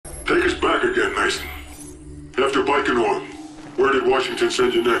Take us back again, Mason. After Baikonur, where did Washington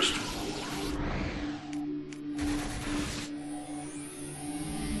send you next?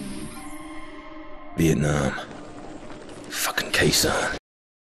 Vietnam. Fucking Khe Sanh.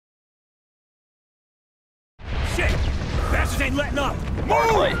 Shit! Bastards ain't letting up!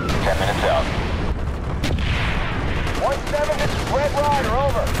 Move! 10 minutes out. 1-7, this is Red Rider,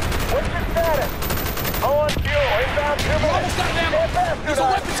 over. What's your status? Low on fuel, inbound 2 minutes. Almost out of ammo! There's a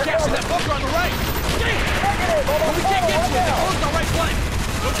weapons cache in that bunker on the right! Negative, But we can't get to it! They're closed our right flank!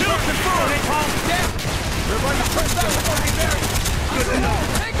 Look at it! Confirm, napalm! Yeah! They're running the first time before we bury! Good to know!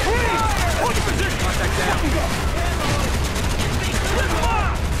 Please! Hold your position! Contact down! Six Red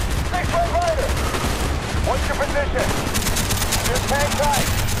Rider! What's your position? Just hang tight.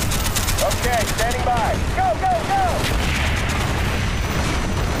 Okay, standing by. Go, go, go!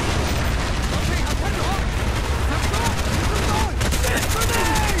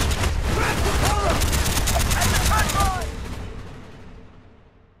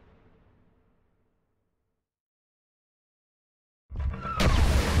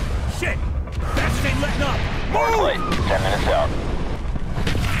 Shit! Bastards ain't letting up! Move! 10 minutes out.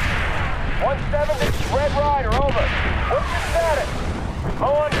 1-7, this is Red Rider, over. What's your status?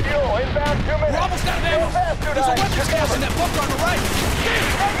 Low on fuel, inbound 2 minutes. We're almost out of ammo! There's a weapons cache in that bunker on the right!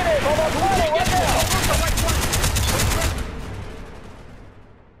 Negative, almost We can't get to it! They're closed our right flank!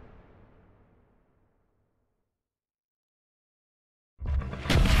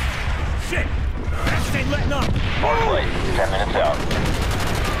 Shit! Bastards ain't letting up! Move! 10 minutes out.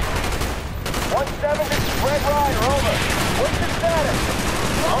 1-7, this is Red Rider, over. What's your status?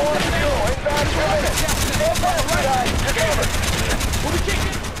 Low on fuel, inbound 2 minutes. Stand by, guys. Just over. Well, we can't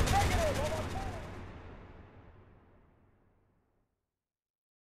get...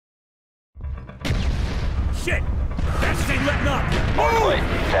 Shit! Bastards ain't letting up! Move!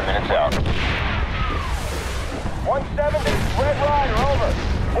 10 minutes out. 1-7, this is Red Rider, over.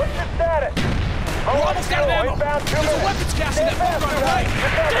 What's your status? We're almost out of ammo! Inbound 2 There's a minutes. weapons cache in that bunker on the right!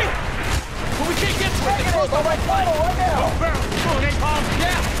 Damn! But we can't get to it! They're closed our right flank! Right now. Barrel! Come on, napalm!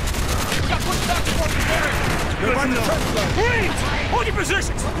 Yeah! We got pushed back before we bury! Good to know! Please! Hold your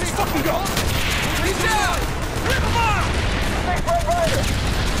positions! Let's fucking go! He's down! Rip him off! Six Red Rider.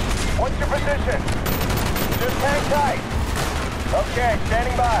 What's your position? Just hang tight. Okay,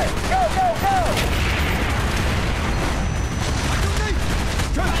 standing by. Go, go, go!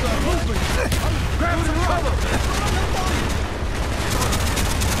 Grab some rubber!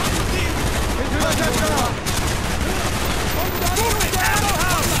 Move it! Ammo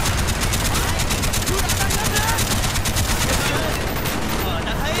house!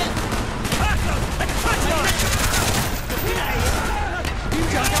 Pass them! Take a touchdown!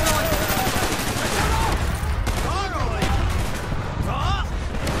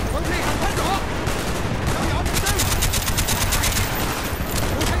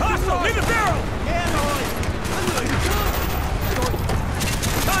 Hostile! Leave the barrel!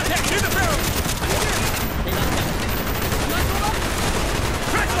 Contact! Leave the barrel!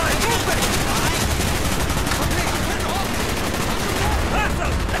 Trench line! Movement!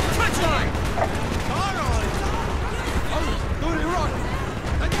 Hostile! At the trench line!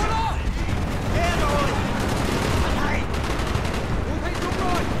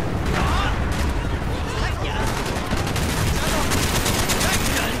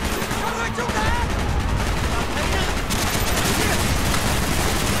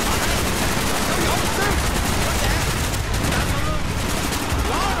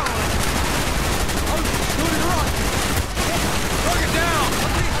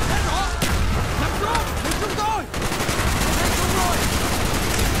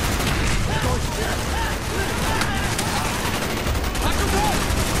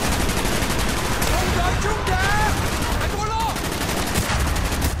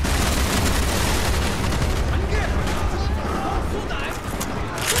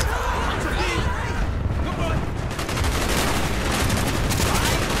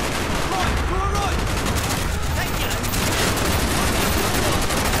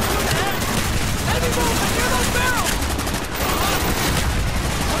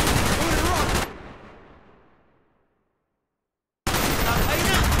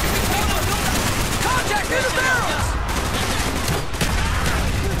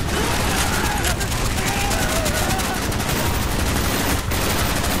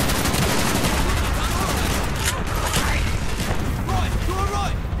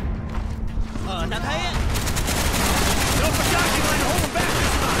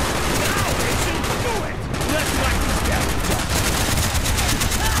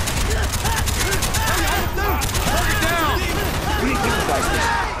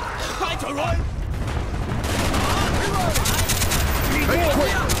 That's all right. Need more.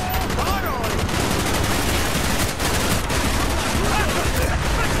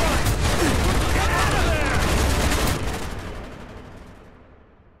 Get out of there!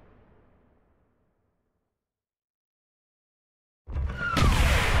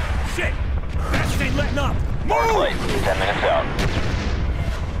 Shit! Bastards ain't letting up! Move! 10 minutes out.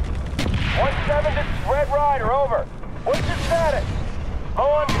 1-7 to Red Rider, over. What's your status? Low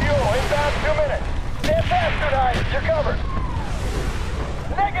on fuel, inbound 2 minutes. Stand fast, Good Hiders, you're covered.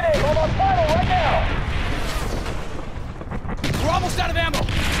 Negative, I'm on final right now. We're almost out of ammo.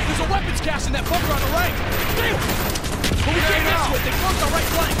 There's a weapons cache in that bunker on the right. Damn! But we can't get to it. They closed our right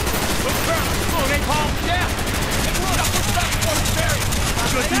flank. Look, Colonel. Come on, napalm. Yeah. Hey, we're not pushing back before this ferry.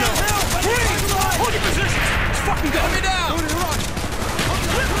 Good to know. Freeze! Hold your positions. Let's fucking go. Put me down. Come on.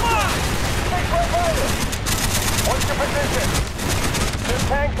 Take Red Rider. What's your position? Just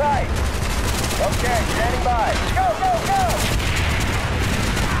hang tight. Okay, standing by. Go, go, go!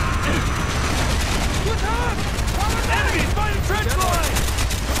 What's up? Enemies by the trench line!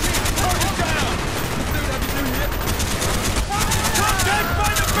 Target down! Contact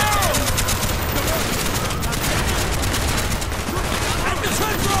by the barrel! At the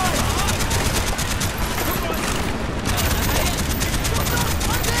trench line!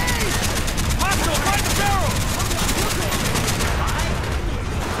 Hostile by the barrel!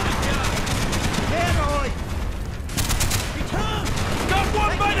 Got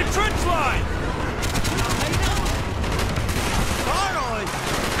one by the trench line!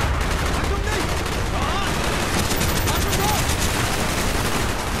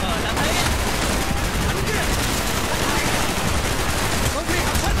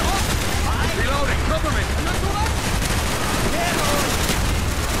 Reloading, cover me!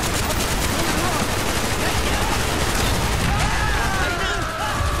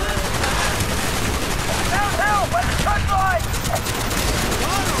 Downhill, by the truck line!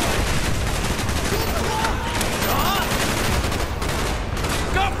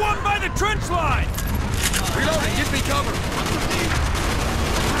 Got one by the trench line! Reloading, give me cover!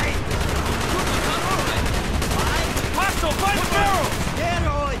 Hostile by the barrel!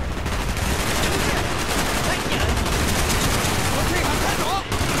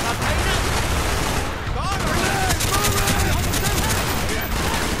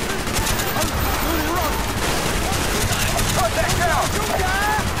 Contact down!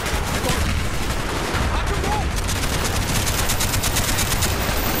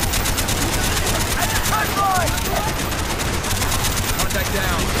 Contact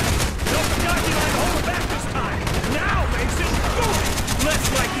down. Don't forget you had to hold it back this time. Now, Mason, go it. Let's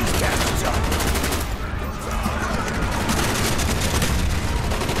light these bastards up.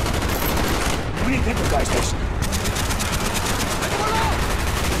 We need people, guys, station.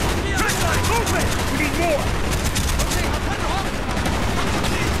 Trench line, movement! We need more.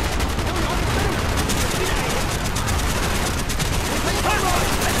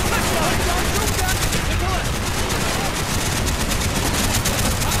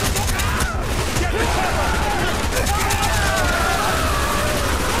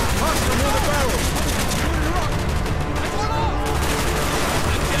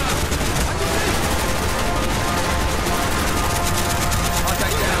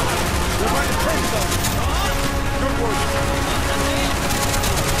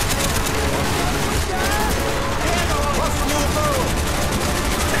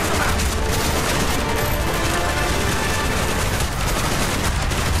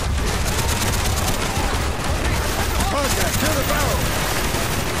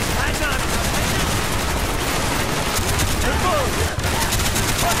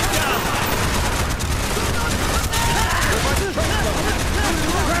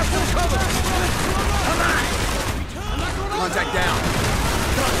 Contact down.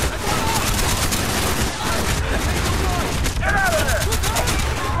 Get out of there!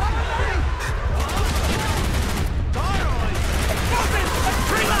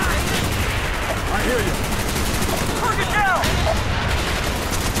 I hear you. Target down!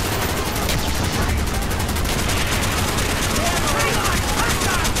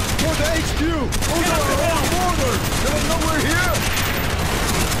 Go to HQ! Those are all orders! Let them know we're here!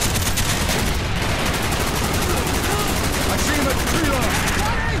 I see him at the tree line!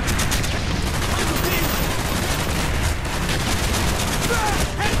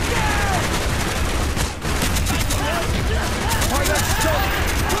 Target shot!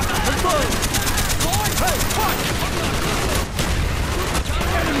 Confirmed! Hey, fuck!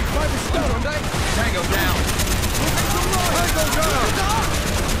 Enemy by the stone! Tango down! Tango down!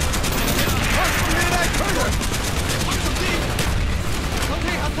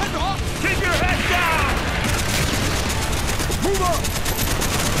 Move up!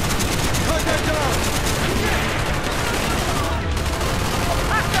 Contact down!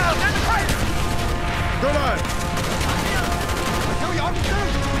 Hostile, there's a fighter! Good eye!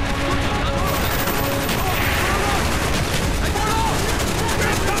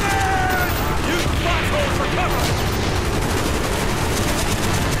 Use the foxhole for cover!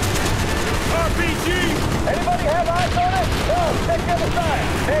 RPG! Anybody have eyes on it? No, check the other side.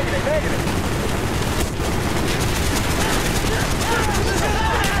 Negative, negative.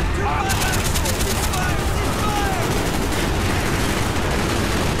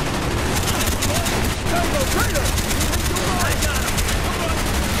 Tango, traitor! I got him!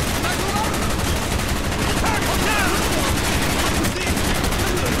 Come down!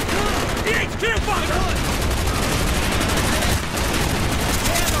 EHQ bunker!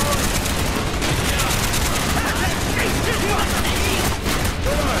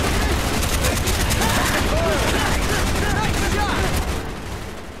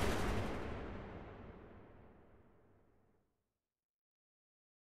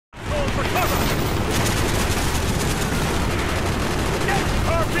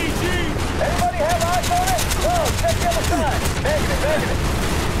 Anybody have eyes on it? No, check the other side. Negative, negative.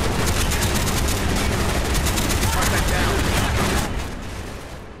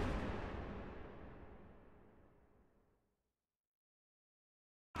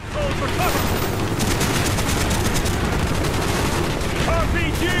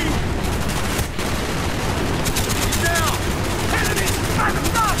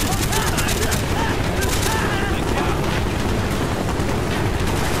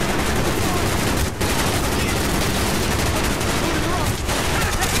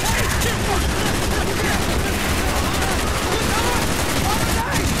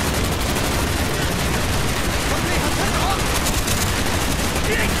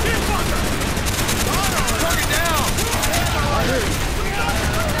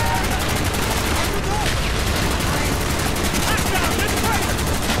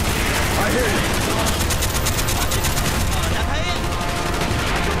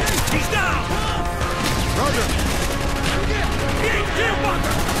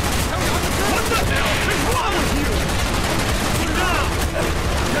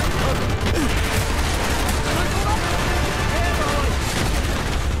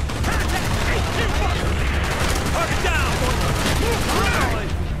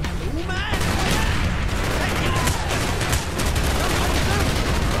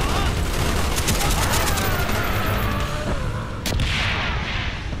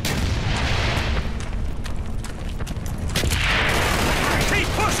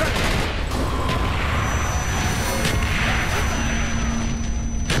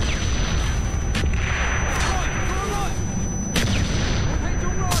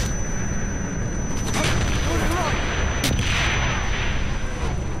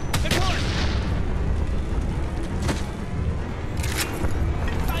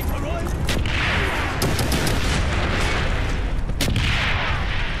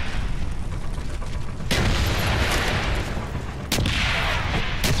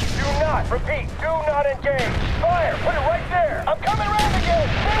 Repeat, do not engage. Fire! Put it right there! I'm coming around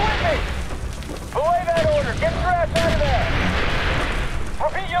again! Stay with me! Belay that order! Get your ass out of there!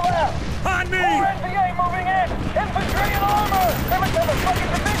 Repeat your left! On me! More NVA moving in! Infantry and armor! They must have a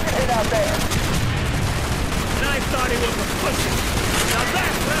fucking division hit out there! And I thought he was a pussy! Now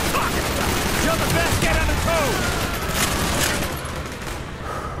that's what I'm talking about! You're the best, get on the toe!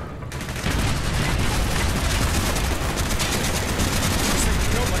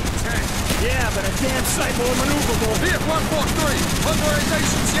 Yeah, but a damn sight more maneuverable. VF-143,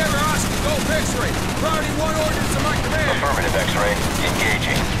 authorization Sierra Oscar, Golf X-ray. Priority 1 orders to my command. Affirmative, X-ray.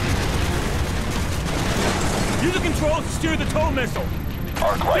 Engaging. Use the controls to steer the tow missile.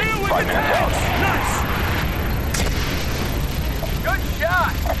 Arc light, Deal with 5 the minutes out. tanks! Nice! Good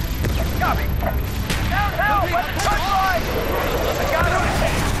shot! Copy! Downhill! At the touch line! I got him!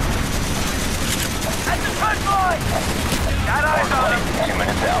 At the touch line! Got eyes Arc on light, him! 2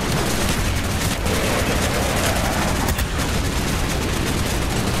 minutes out.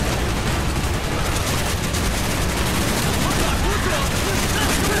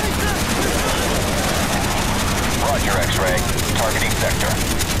 Roger, X-ray. Targeting sector.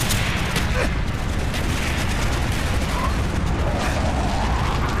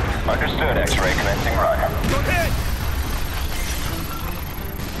 Understood, X-ray. Commencing run. Go ahead!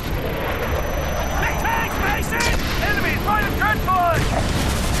 Hey, tanks, Mason! Enemy! Find a trench line!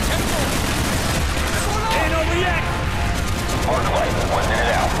 Ain't over yet! Arc light, 1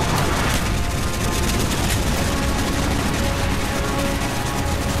 minute out.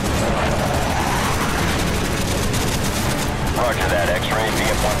 Roger,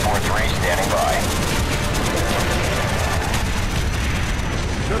 Standing by.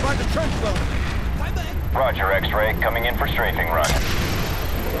 They're by the trench zone. Roger, X-ray. Coming in for strafing run.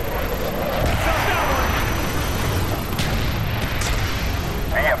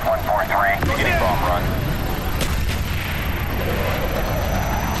 VF-143, beginning bomb run.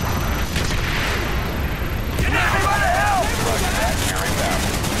 Everybody help! Roger that, you're inbound.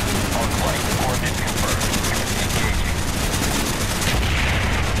 On flight, coordinates confirmed. Engaging.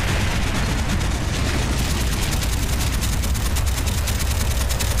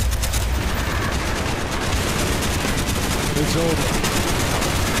 It's over.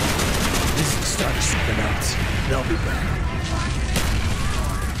 This is the start of something else. They'll be back.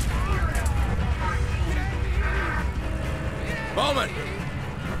 Bowman!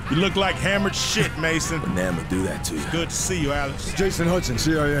 You look like hammered shit, Mason. But Nam will do that to you. Good to see you, Alex. Jason Hudson,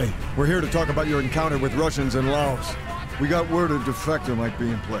 CIA. We're here to talk about your encounter with Russians in Laos. We got word a defector might be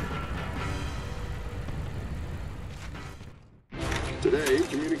in play. Today,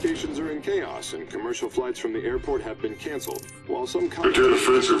 communications are in chaos, and commercial flights from the airport have been canceled. While some The dead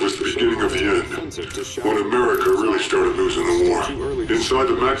offensive was the beginning of the end, when America really started losing the war. Inside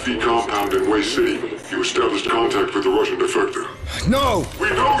the MACV compound in Way City, you established contact with the Russian defector. No!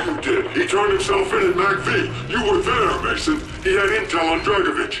 We know you did! He turned himself in at MACV. You were there, Mason. He had intel on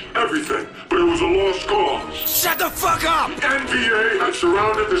Dragovich, everything, but it was a lost cause. Shut the fuck up! NVA had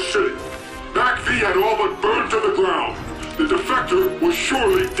surrounded the city. MACV had all but burned to the ground. The defector was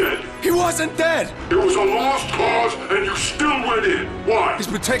surely dead. He wasn't dead! It was a lost cause, and you still went in. Why? His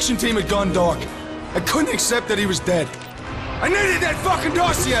protection team had gone dark. I couldn't accept that he was dead. I needed that fucking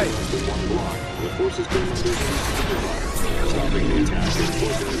dossier! The forces came under siege, stopping the attack and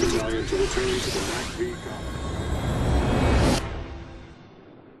forcing the battalion to return to the MACV compound.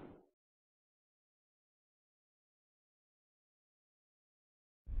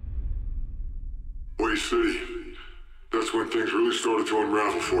 Way City. That's when things really started to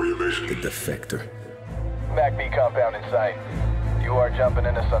unravel for you, Mason. The defector. MACV compound in sight. You are jumping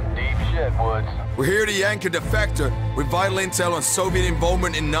into some deep shit, Woods. We're here to yank a defector with vital intel on Soviet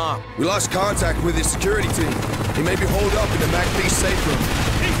involvement in Nam. We lost contact with his security team. He may be holed up in the MACV safe room.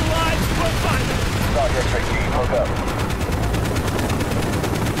 He's alive! We'll find him! Roger, X-ray team, hook up.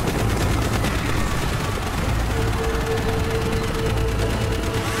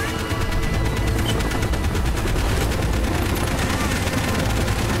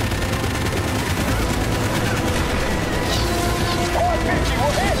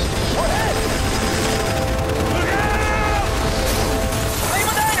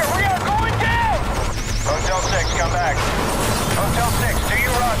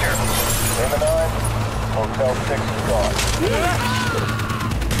 Hotel 6 is gone.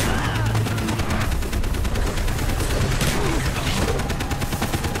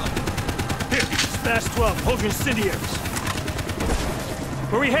 Here, Smash 12, hold your incendiaries.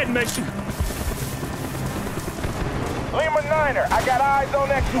 Where we heading, Mason? Lima 9er, I got eyes on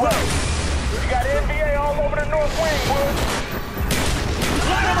X-12. You got NVA all over the north wing, Woods.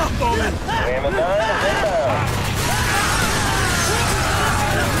 Light them up, Bowman! Lima 9 is inbound.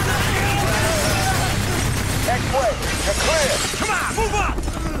 X-way, you're clear. Come on, move up!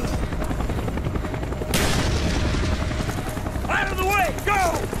 Out of the way, go!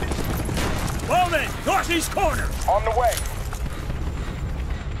 Bowman, northeast corner! On the way.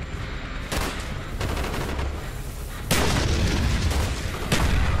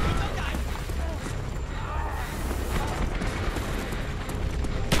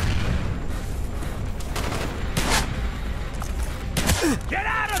 Get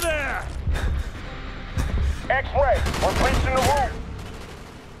out of there! X-ray, we're breaching the roof.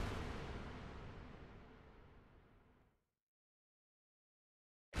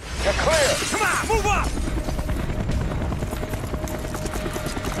 You're clear. Come on, move up!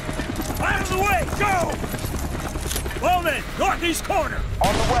 Out of the way, go! Bowman, northeast corner!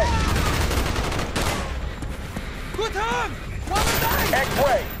 On the way. Good time!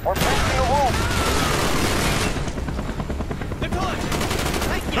 X-ray, we're breaching the roof.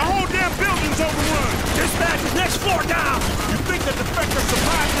 The whole damn building's overrun! Dispatch is next floor down! You think the defector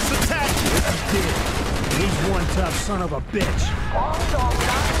survived this attack? He's one tough son of a bitch.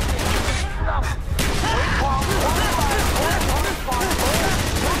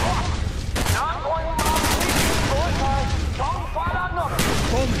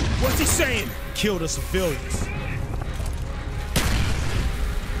 Bowman, what's he saying? Kill the civilians.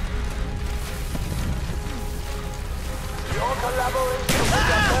 Your collaboration with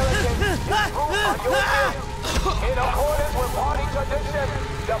Americans is proof of your guilt. In accordance with party tradition,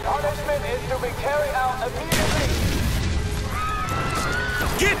 the punishment is to be carried out immediately.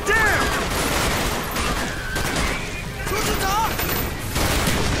 Get down!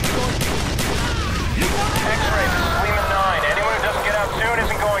 X-ray, this is Lehman 9. Anyone who doesn't get out soon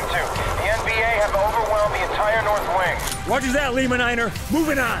isn't going to. The NVA have overwhelmed the entire north wing. Roger that, Lehman Niner.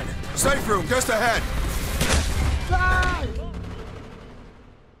 Moving on. Safe room, just ahead.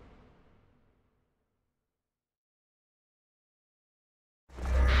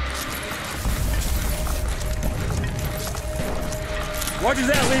 Roger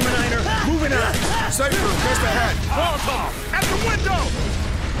that, Lehman Niner. Moving on. Safe room, just ahead. Molotov! At the window!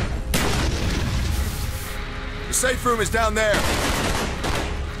 The safe room is down there.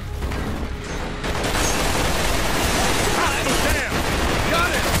 Damn!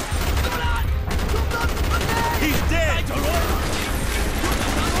 Got it! He's dead!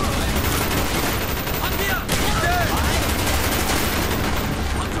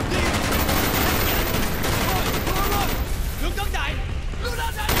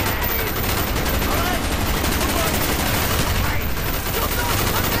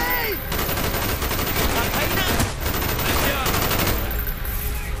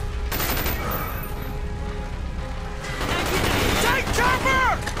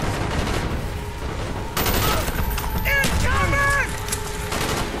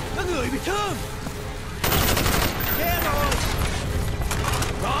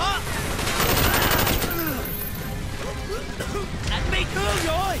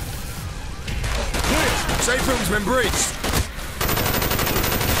 Safe room's been breached.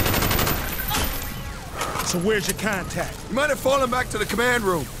 So where's your contact? He might have fallen back to the command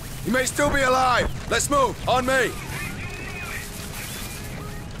room. He may still be alive. Let's move. On me.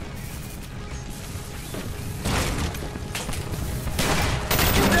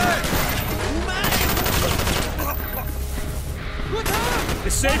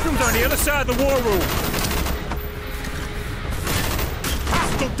 The safe room's on the other side of the war room.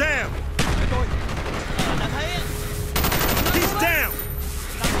 Hostile down! He's down!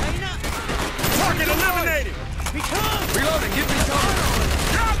 Target eliminated! Reloading, give me cover.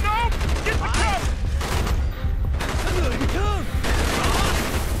 Down, no! Get the cover!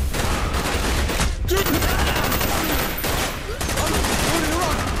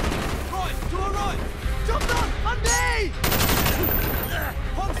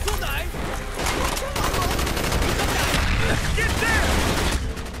 Get there!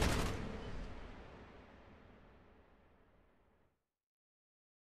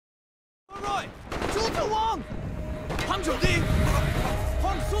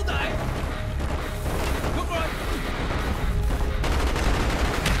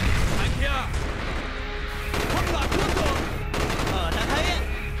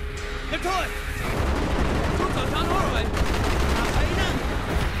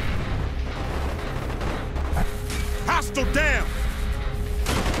 Hostile down!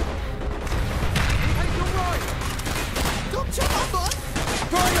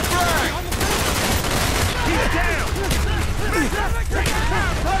 Throwing a frag! He's down!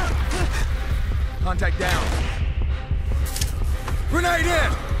 Contact down. Grenade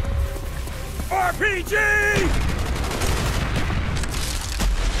in! RPG!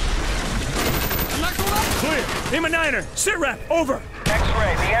 Clear. Lehman Niner, sit rep, over.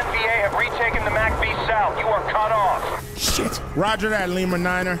 X-ray, the NVA have retaken the MACV South. You are cut off. Shit. Roger that, Lehman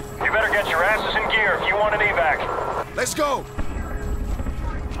Niner. You better get your asses in gear if you want an evac. Let's go!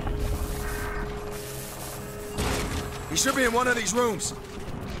 He should be in one of these rooms.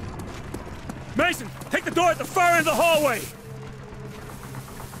 Mason, take the door at the far end of the hallway.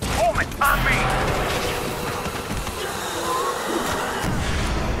 Hold it, on me!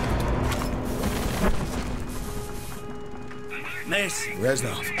 Mason.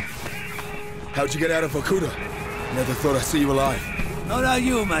 Reznov, how'd you get out of Vorkuta? Never thought I'd see you alive. Nor are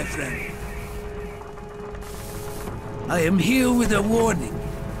you, my friend. I am here with a warning.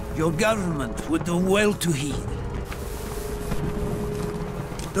 Your government would do well to heed.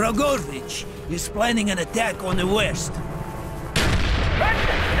 Dragovich is planning an attack on the west. This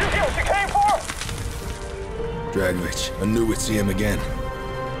is what you came for? Dragovich, I knew we'd see him again.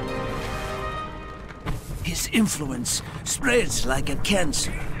 His influence spreads like a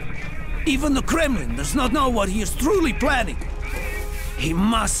cancer. Even the Kremlin does not know what he is truly planning. He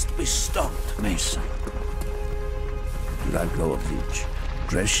must be stopped, Mason. Dragovich,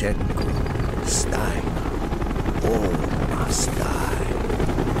 Kreshenko, Stein, all must die.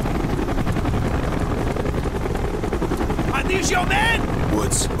 Are these your men?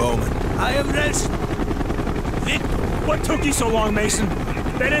 Woods, Bowman. I am rested. Victor. What took you so long, Mason?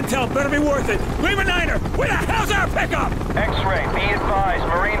 That intel better be worth it. Lehman Niner, where the hell's our pickup? X-ray, be advised.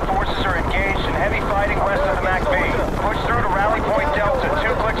 Marine forces are engaged in heavy fighting west of the MACV. Push through to Rally Point Delta,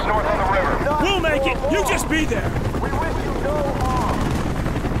 2 clicks north on the river. We'll make it. You just be there. We wish you no harm.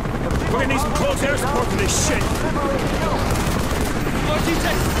 We're gonna need some close air support from Team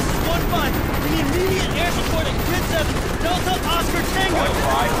Texas, this is 1-5. We need immediate air support at Grid 7, Delta Oscar Tango. 1-5.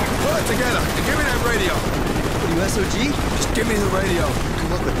 Pull it together and give me that radio. What are you, SOG? Just give me the radio.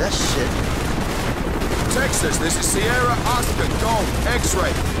 Good luck with that shit. Texas, this is Sierra Oscar, Golf,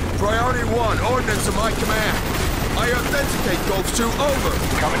 X-ray. Priority 1, ordnance to my command. I authenticate Golf 2, over.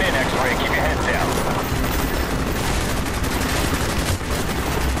 Coming in, X-ray. Keep your heads down.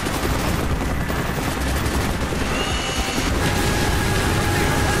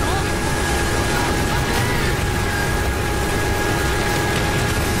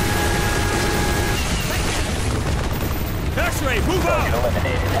 X-ray, move out!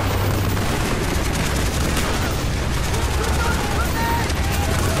 Eliminated.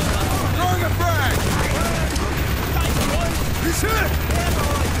 Throwing a frag! He's hit!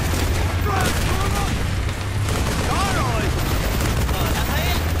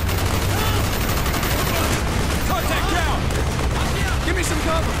 Contact down! Give me some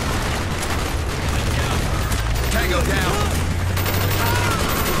cover! Tango down!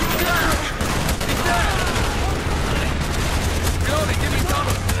 He's down! Reloading, give me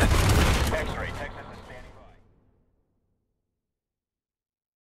cover! X-ray, Texas is standing by.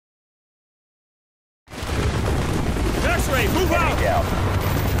 X-ray, move out! Enemy down.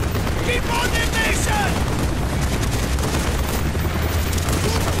 Keep on the nation!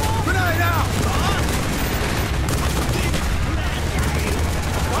 Grenade out!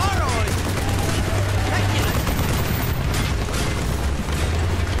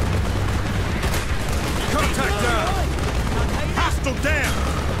 Contact down! Hostile down!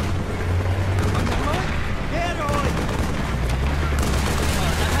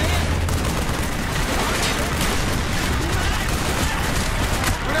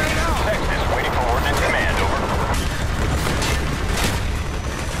 Grenade out! Texas, waiting for ordnance command, over.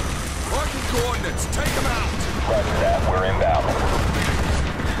 Marking coordinates, take them out! Roger that, we're inbound.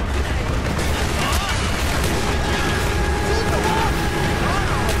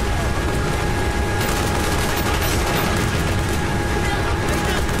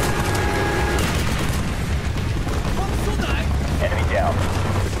 Enemy down.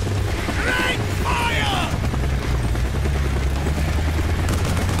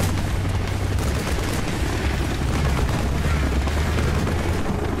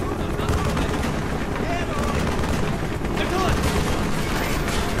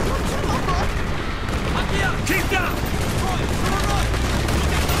 Keep down!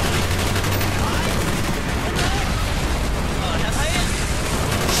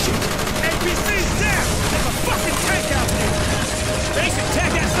 NPC's down! There's a fucking tank out there! Basic,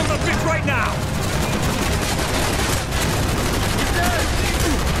 tag that son of a bitch right now! He's dead!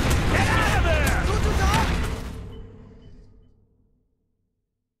 Get out of there!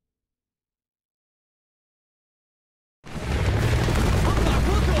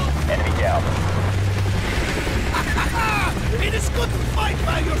 Enemy down. It is good to fight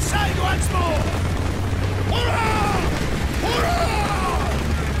by your side once more! Hurrah! Hurrah!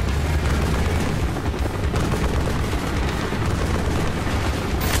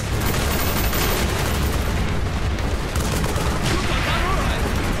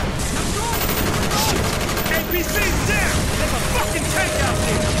 NPC's down! There's a fucking tank out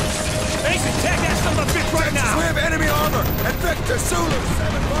there! Mason, tag that son of a bitch right now! We have enemy armor at Victor Zulu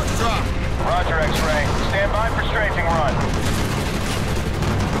 7 Foxtrot. Roger, X-ray. Stand by for strafing run.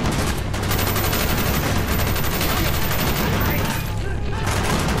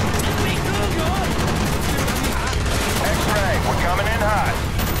 X-ray, we're coming in hot.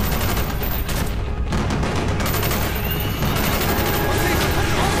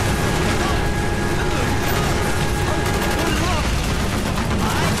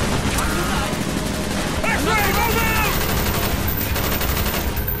 X-ray, move out!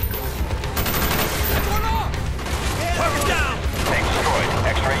 Target down! Tank destroyed.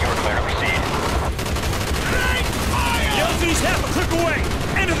 X-ray, you are clear to proceed. LZ's half a click away!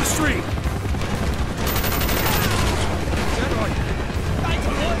 End of the street!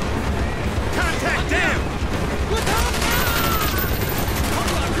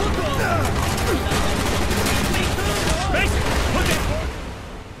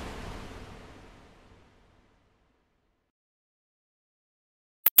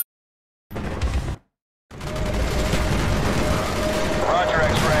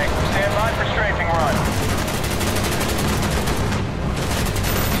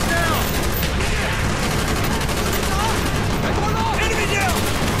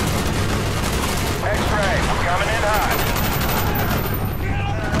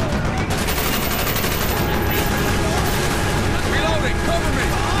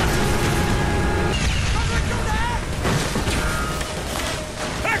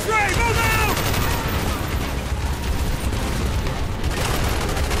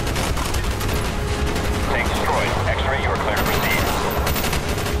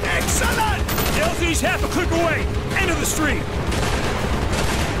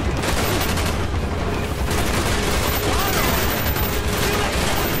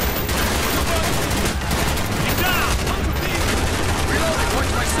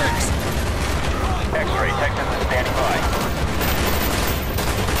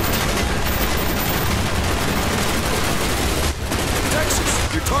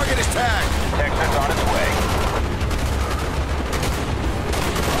 tag. Texas on its way.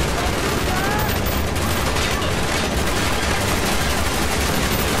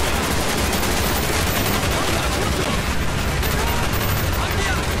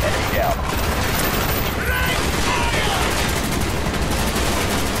 Enemy down.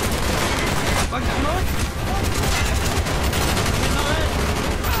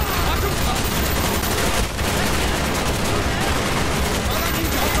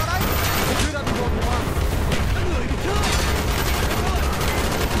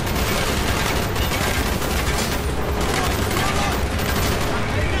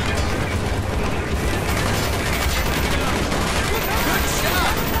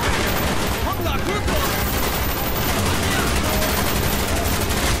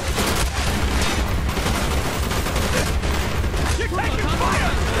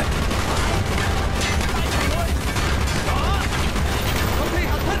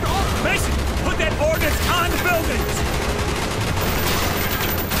 Mason, put that ordnance on the buildings!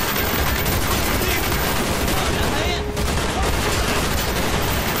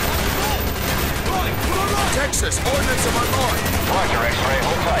 Texas, ordnance of my mark. Roger, X-ray,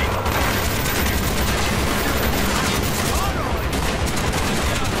 hold tight.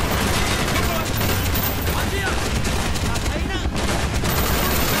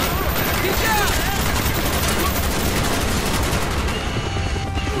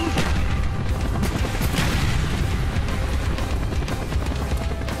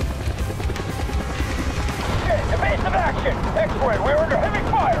 Evasive action! X-ray, we're under heavy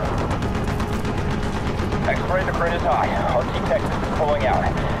fire! X-ray, the grid is high. RT Texas is pulling out.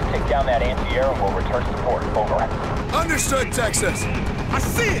 Take down that anti-air and we'll return support. Over. Understood, Texas. I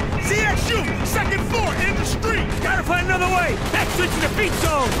see it! CSU! Second floor, in the street! Gotta find another way! Exit to the beat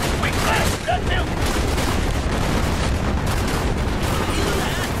zone! Wait, that's him!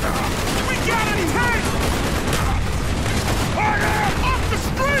 We got a tank! Harder! Off the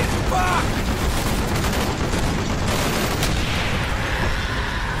street! Fuck!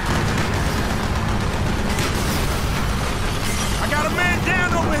 I got a man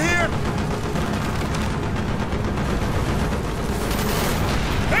down over here!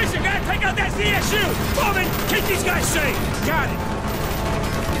 Mason, gotta take out that CSU! Bowman, keep these guys safe! Got it!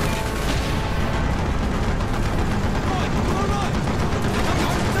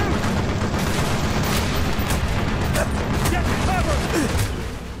 Get cover!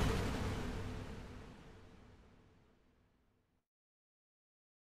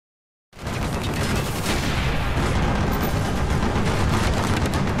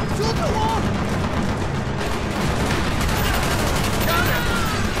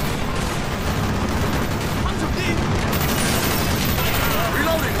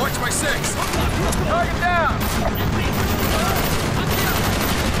 Reloading, watch my six. Target down!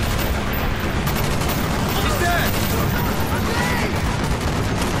 He's dead.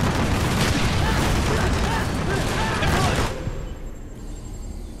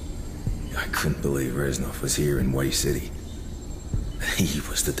 I couldn't believe Reznov was here in Way City. He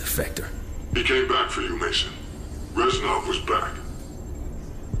was the defector. He came back for you, Mason. Reznov was back.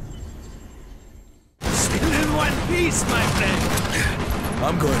 Still in one piece, my friend.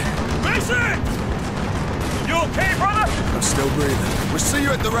 I'm good. Mason! You okay, brother? I'm still breathing. We'll see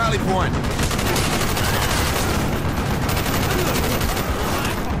you at the rally point.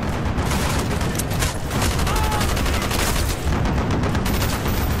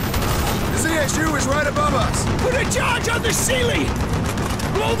 The CSU is right above us. Put a charge on the ceiling!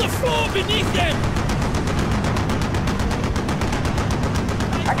 Blow the floor beneath them!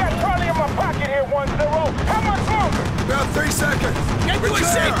 I got Charlie in my pocket here, 1-0. How much longer? About 3 seconds. Get to a Return.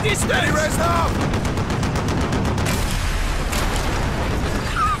 safe distance! Ready, Reznov?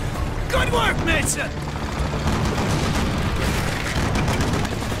 Good work, Mason!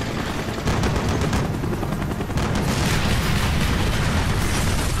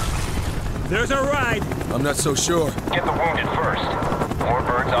 There's a ride! I'm not so sure. Get the wounded first. More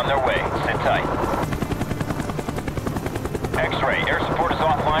birds on their way. Sit tight. X-ray, air support is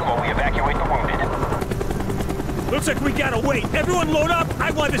offline while we evacuate the wounded. Looks like we gotta wait. Everyone load up.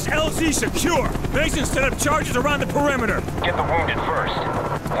 I want this LZ secure. Mason set up charges around the perimeter. Get the wounded first.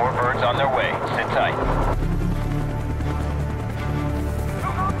 More birds on their way. Sit tight.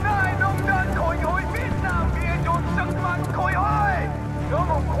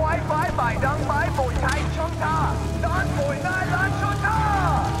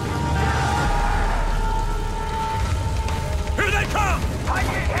 Here they come!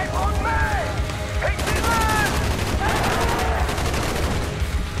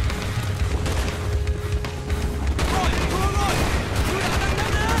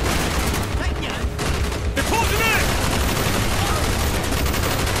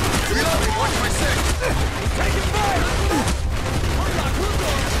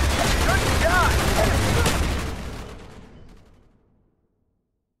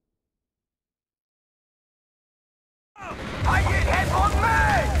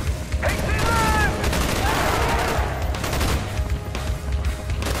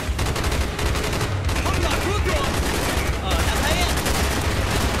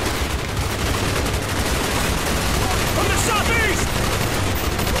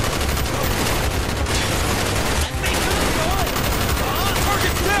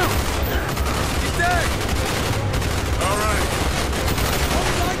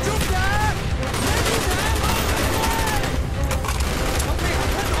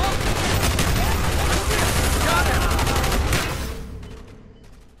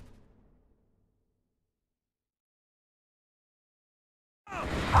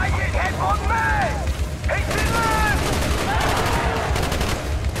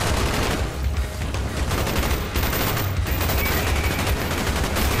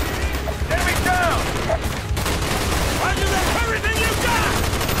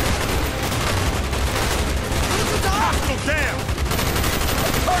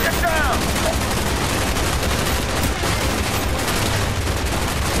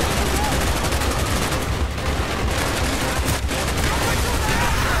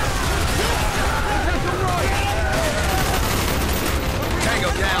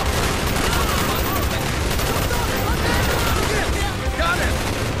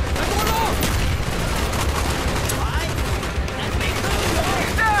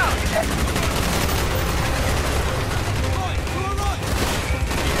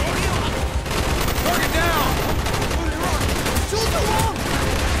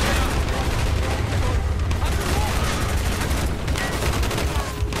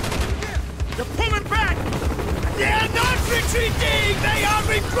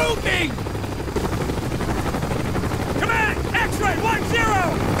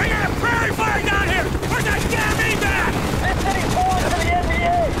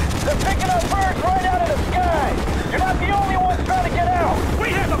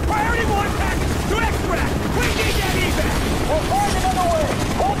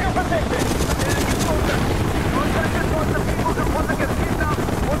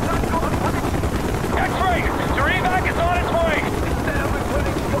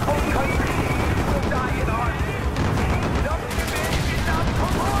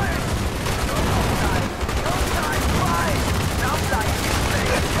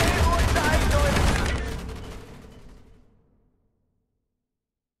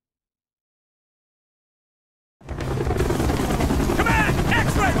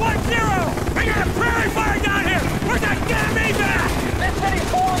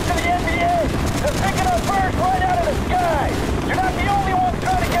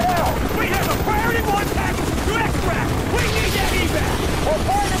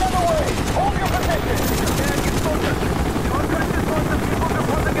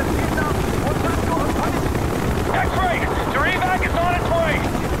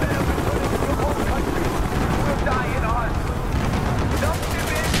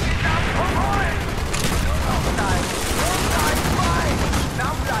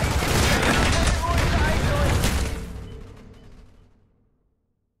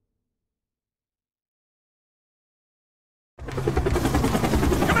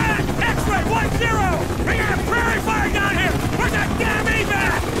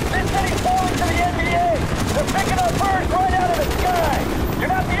 They're picking up birds right out of the sky! You're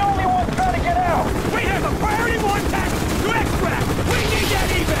not the only ones trying to get out! We have a priority 1 package to extract! We need that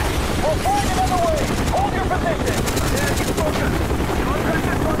evac! We'll find another way! Hold your position!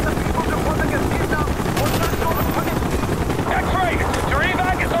 X-ray! Your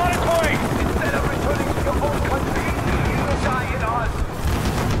evac is on its way! Instead of returning to your own country, you will die in ours!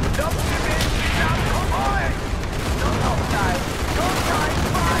 Don't give in! Now come on! Don't die! Don't die!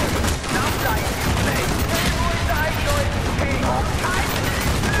 Fine! Now die in place! They will die during the game! Okay?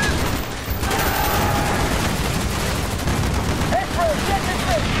 X-ray, check this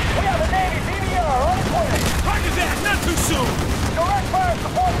thing! We have a Navy BBR on its way! Roger that! Not too soon! Direct fire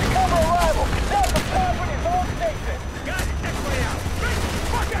support to cover arrival! South of Property's own station! Got it! X-ray out!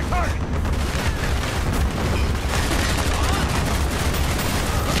 Fuck that target!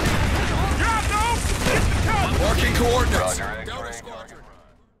 Job, though! It's the code! Marking coordinates. Roger, Delta X-ray. Squadron.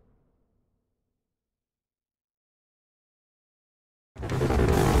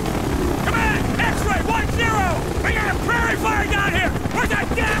 Command! X-ray 1-0! We got a prairie fire down here! Where's that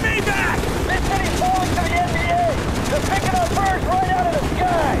damn evac? This city's falling to the NBA! They're picking up birds right out of the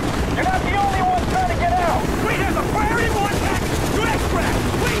sky! You're not the only ones trying to get out! We have a priority 1 package to extract!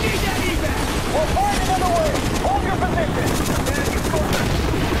 We need that evac! We'll find another way! Hold your position!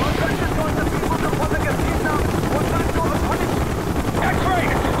 X-ray!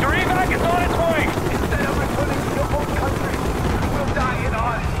 Your evac is on its way! Instead of returning to your own country, you will die in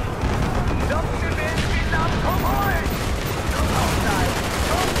ours! Don't give in! Now come on! Don't die!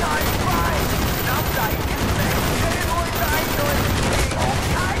 Don't die! Fine! Now die! They will die during the game!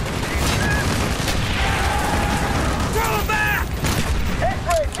 Okay? Throw him back!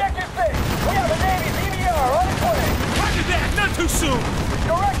 X-ray, check your thing! We have a Navy BBR on its way! Roger that! Not too soon!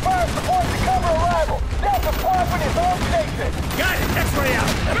 Direct fire support to cover arrival! South of Property's own station! Got it! X-ray out!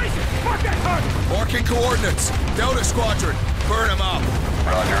 Mason, fuck that target! Marking coordinates. Delta Squadron. Burn them up.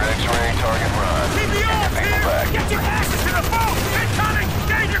 Roger, X-ray, target run. Keep the arms here! Get your asses to the boat! Incoming!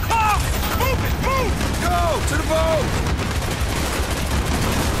 Danger close! Move it! Move! Go to the boat.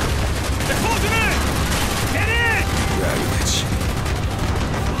 They're closing in! Get in! Dragovich.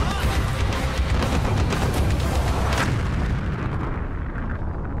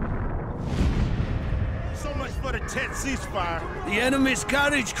 So much for the tent ceasefire. The enemy's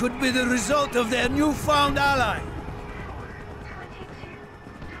courage could be the result of their newfound ally.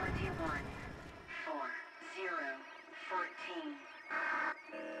 21, 4, 0, 14.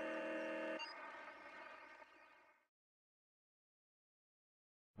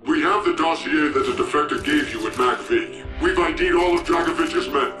 We have the dossier that the defector gave you at MacV. We've ID'd all of Dragovich's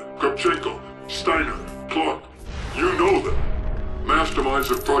men. Kopchenko, Steiner, Clark. You know them. Masterminds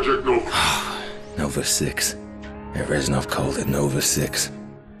of Project Nova. Nova 6. Reznov called it Nova 6.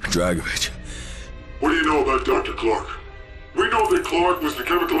 Dragovich. What do you know about Dr. Clark? We know that Clark was the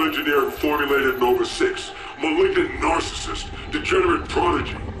chemical engineer who formulated Nova 6. Malignant narcissist, degenerate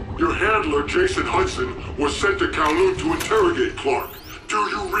prodigy. Your handler, Jason Hudson, was sent to Kowloon to interrogate Clark. Do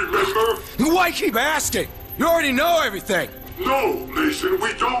you remember? Why keep asking? You already know everything. No, Mason,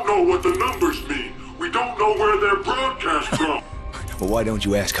 we don't know what the numbers mean. We don't know where they're broadcast from. Well, why don't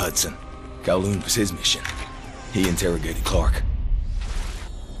you ask Hudson? Kowloon was his mission. He interrogated Clark.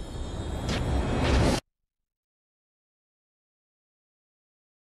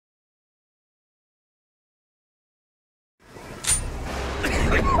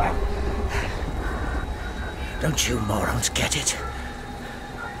 Don't you morons get it?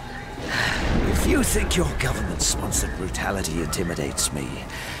 If you think your government-sponsored brutality intimidates me,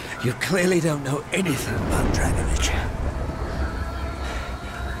 you clearly don't know anything about Dragovich.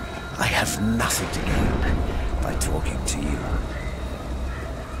 I have nothing to gain by talking to you.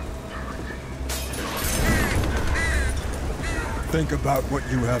 Think about what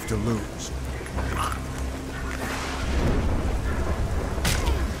you have to lose.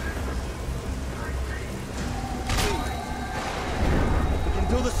 We can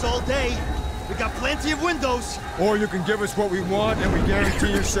do this all day. We got plenty of windows. Or you can give us what we want and we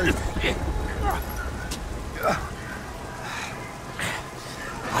guarantee your safety.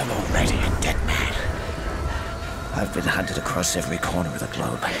 I'm already a dead man. I've been hunted across every corner of the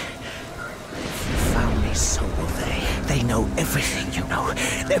globe. If you found me, so will they. They know everything you know.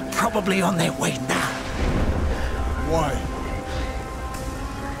 They're probably on their way now. Why?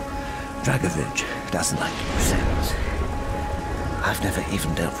 Dragovich doesn't like loose ends. I've never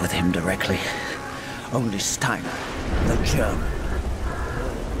even dealt with him directly. Only Steiner, the German.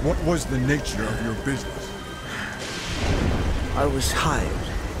 What was the nature of your business? I was hired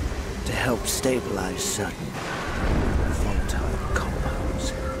to help stabilize certain volatile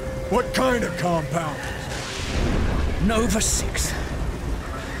compounds. What kind of compound? Nova 6. A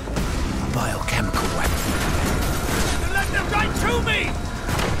biochemical weapon. Let them right to me!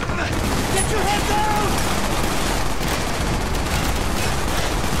 Get your head down!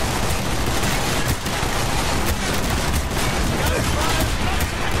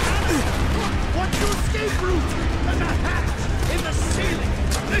 What's your escape route? There's a hatch in the ceiling.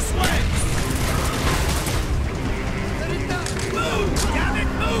 This way! Let it down. Move! Damn it,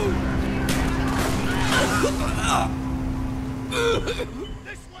 move!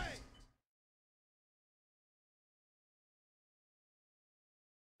 This way!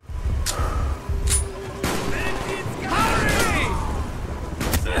 Hurry!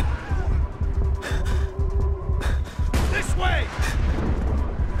 This way!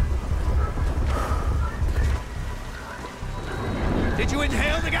 Did you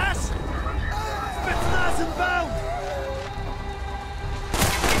inhale the gas? Spetsnaz inbound!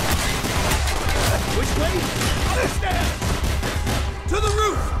 Which way? Upstairs! To the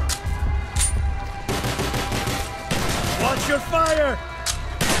roof! Watch your fire!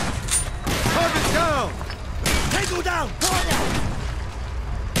 Target down! Tango down!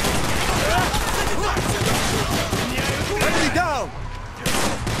 Enemy down!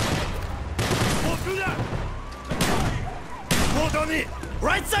 Hold on it!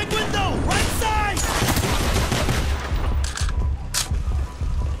 Right side window! Right side!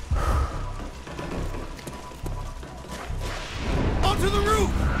 Onto the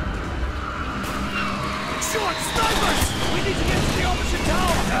roof! Short snipers! We need to get to the opposite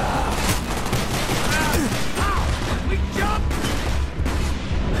tower! We jump!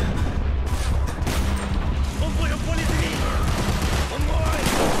 One more!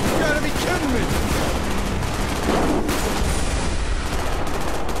 You gotta be kidding me!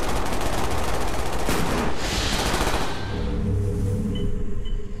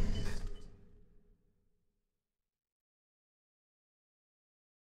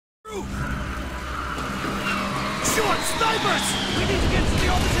 Short snipers! We need to get to the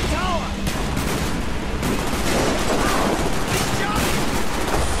opposite tower! We jump!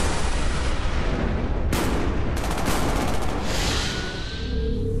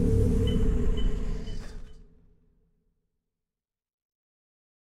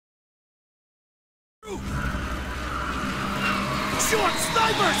 Short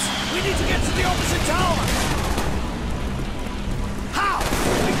snipers! We need to get to the opposite tower! How?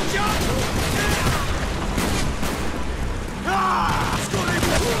 We jump!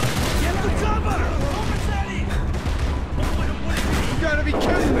 Get the cover! You gotta be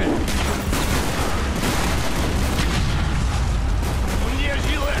kidding me!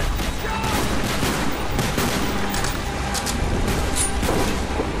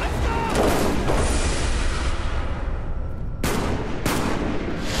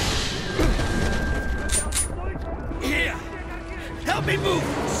 Here! Help me move!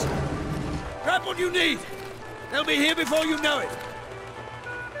 Grab what you need! They'll be here before you know it!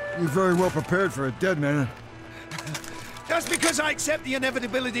 You're very well prepared for a dead man. Just because I accept the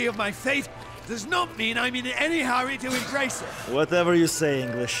inevitability of my fate does not mean I'm in any hurry to embrace it. Whatever you say,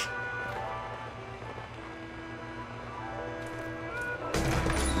 English.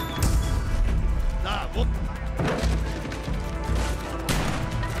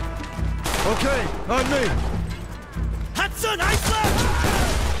 Okay, on me! Hudson, Iceland!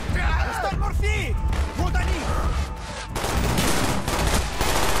 Достань морфий! Вот они!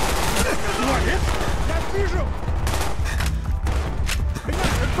 Молодец! Я вижу!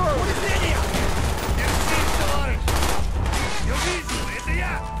 Повреждения! Держись, товарищ! Я вижу, это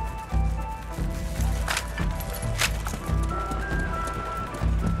я!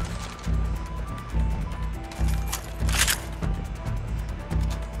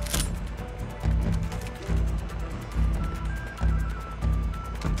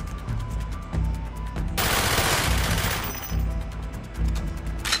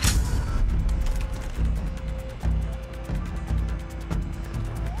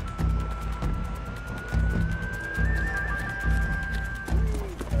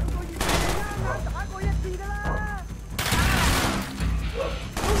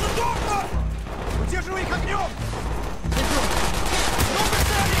 Удерживай их огнем! Много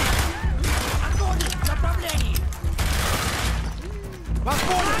целей! Огонь! В направлении! Вас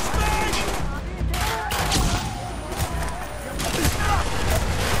понял!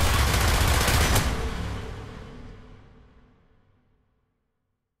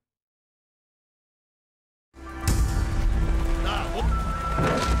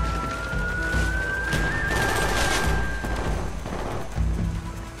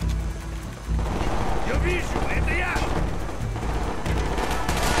 Я вижу, это я!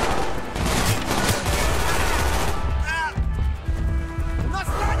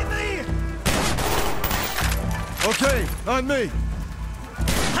 on me!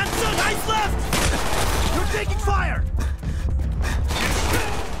 Hands on, eyes left! You're taking fire!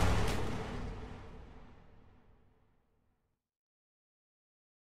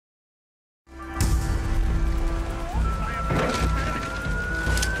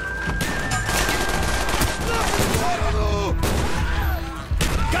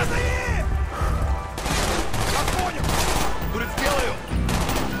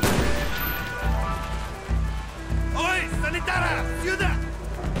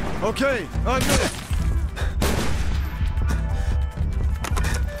 Okay, on me!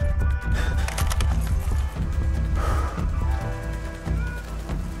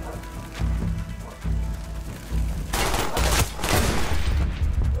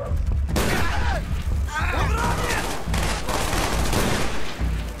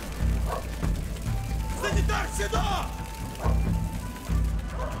 Санитар, сюда!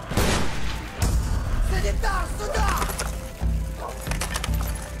 Санитар, сюда!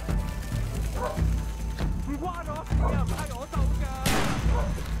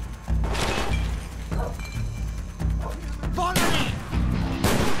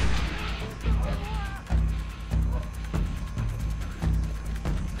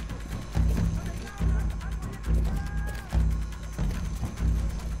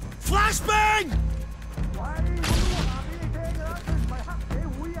 Flashbang!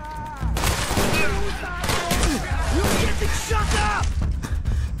 You getting shut up!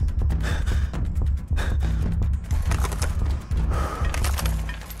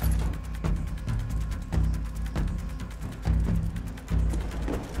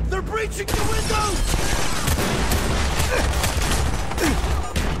 They're breaching the windows!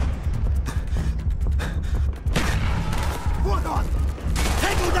 What on?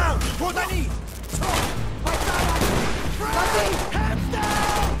 Tango down! What I need! Hands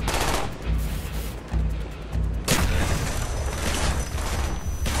down!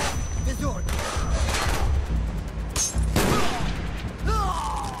 Disorder!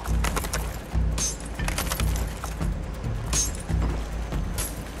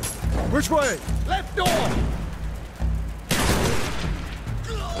 Which way? Left door!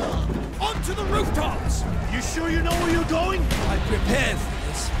 Onto the rooftops! You sure you know where you're going? I prepared for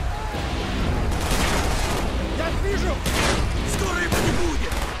this. Я вижу! Скоро его не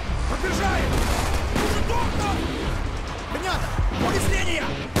будет! Побежаем! Уже доктор! Понятно! Повесление!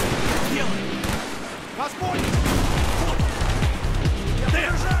 Делай! Господь! Вот!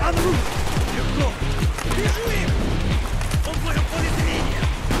 There! On the roof! Легко! Вижу их! Он в моем поле зрения!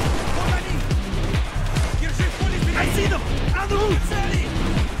 Вот они! Держи в поле зрения! I see them! On the roof! Цели!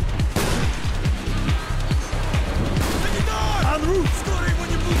 Санитар! On the roof! Скоро его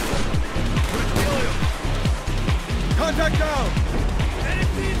не будет! Уже делаю! Contact down!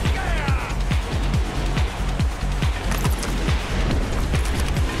 Олимпийская!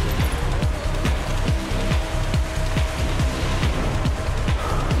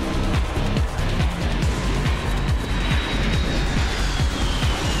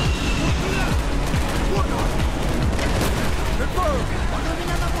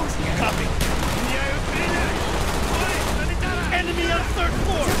 Copy. Enemy on third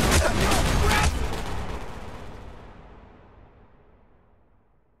floor!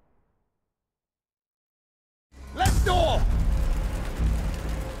 Left door!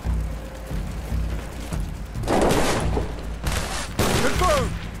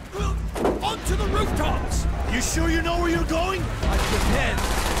 Confirmed! Onto the rooftops! You sure you know where you're going? I prepared.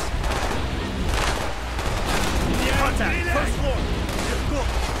 Contact, first floor. Let's go.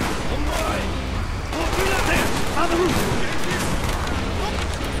 There, on the roof.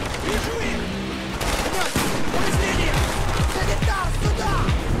 Вижу их! Повесление! Санитар, сюда!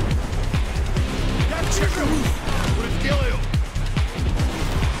 Я чешу! Уже сделаю!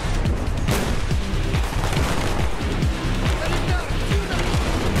 Санитар, сюда!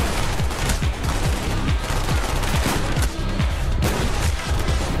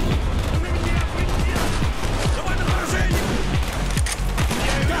 Он на меня прицел! Давай на поражение!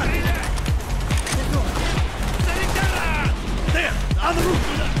 Я его стреляю! Санитара!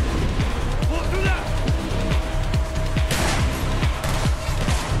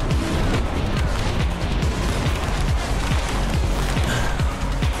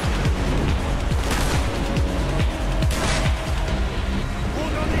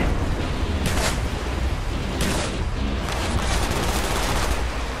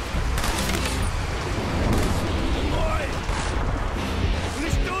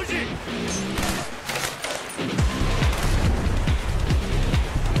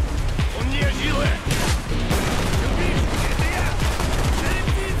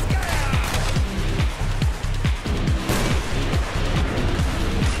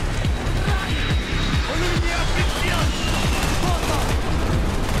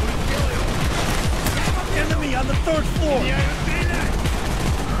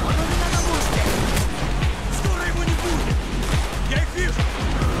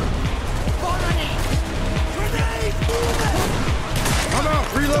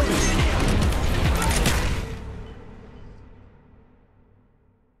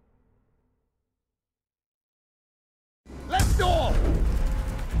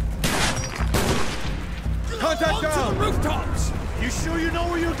 that Onto down! the rooftops! You sure you know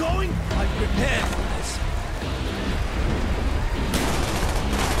where you're going? I'm prepared for this.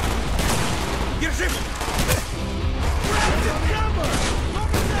 Держи! Grab the cover!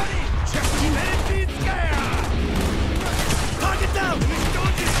 Target down!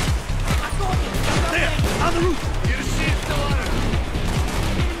 There! On the roof!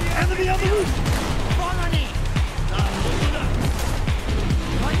 Enemy on the roof!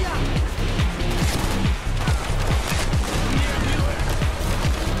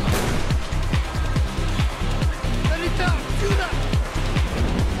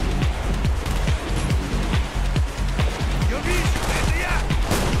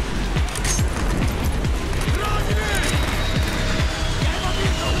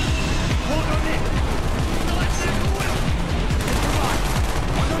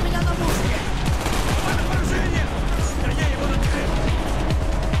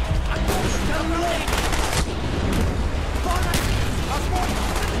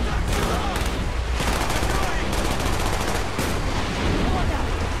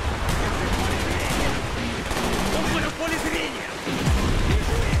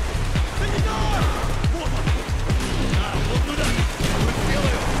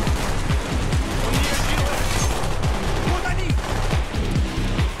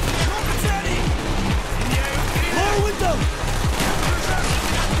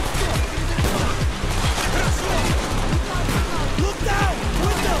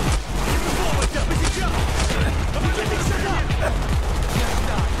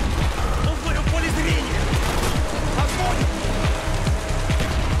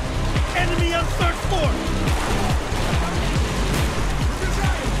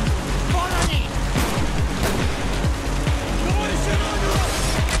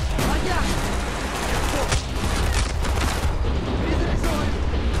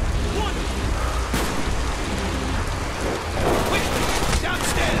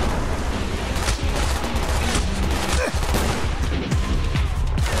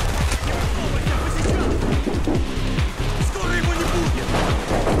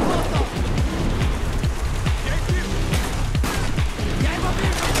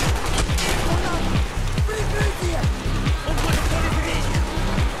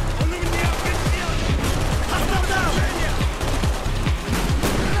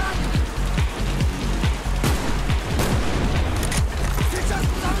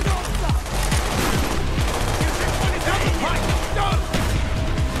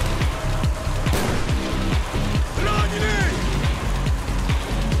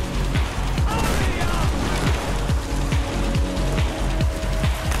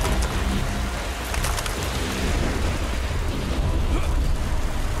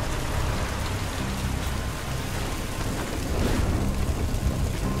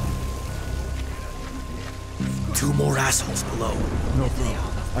 Two more assholes below. No problem.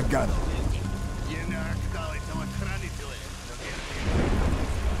 I got him.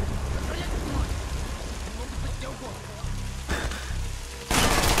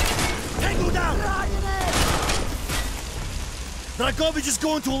 Tango down! Dragovich is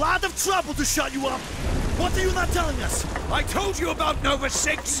going to a lot of trouble to shut you up. What are you not telling us? I told you about Nova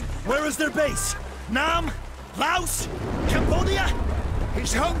 6! Where is their base? Nam? Laos? Cambodia?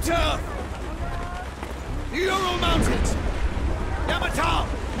 His home turf! The Ural Mountains! Yamatal!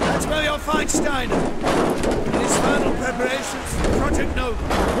 That's where you'll find Steiner. In his final preparations for Project Nova.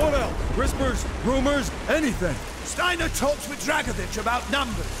 What else? Whispers, rumors, anything. Steiner talks with Dragovich about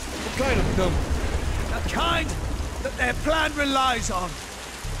numbers. What kind of number? The kind that their plan relies on.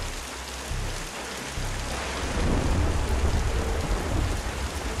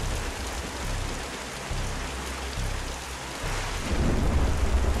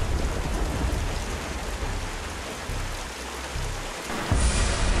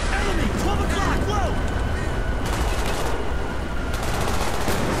 Enemy! 12 o'clock! Low!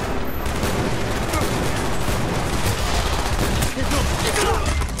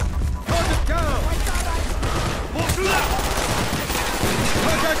 Target down!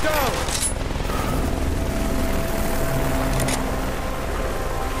 Target down!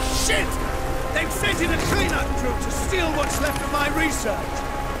 Shit! They've sent in a cleanup crew to steal what's left of my research.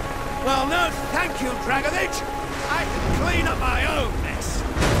 Well, no, thank you, Dragovich. I can clean up my own mess.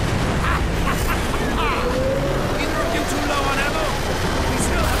 Either of you too low on ammo? We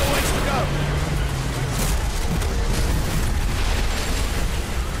still have a ways to go.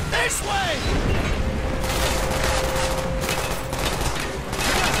 This way!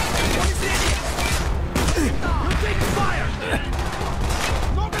 You're taking fire!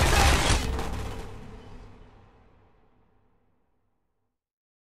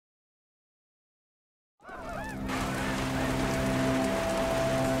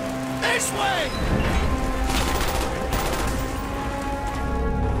 This way!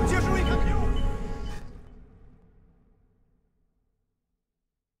 Удерживай огнем!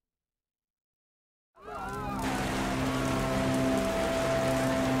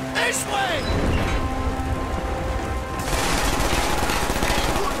 This way!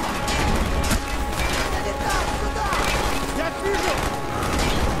 Я их вижу!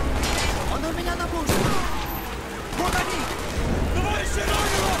 Он у меня на пушке! Вот они! Давай еще его!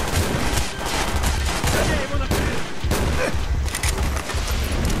 Я его накрыл!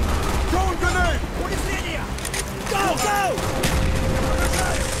 Go, гранат! Поле зрения! Go, go!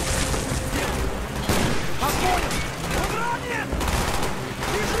 Понял! Он ранен!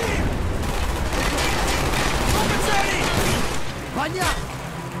 Бежи! Много целей! Понятно!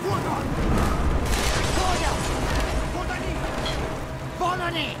 Вот он! Понял! Вот они! Вон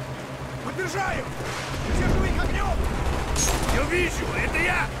они! Подбежаю! Удерживай их огнем! Я вижу! Это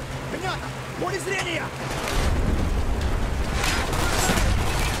я! Понятно! Поле зрения!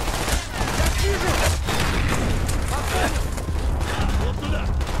 Я вижу! Понял! Вот туда!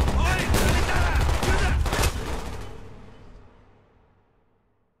 Ой! Сюда! Сюда!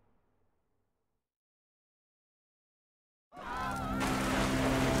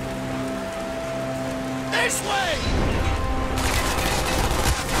 This way!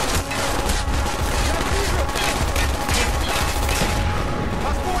 Я вижу!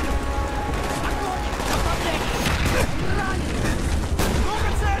 Вас понял! Огонь! Направление! Ранен! Много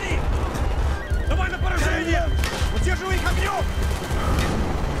целей! Давай на поражение! Удерживай их огнем!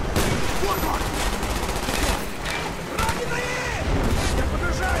 Вот он! Раненые! Я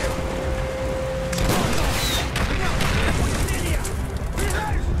подражаю! Поражение!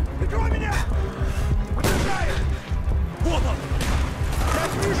 Двигаюсь! Прикрой меня! Подражаю! Вот он! Я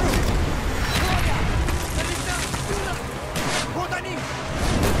их вижу! Коля! Залетай сюда! Вот они!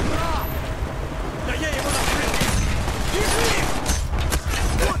 Ура! Да я его накрыл! Бежи!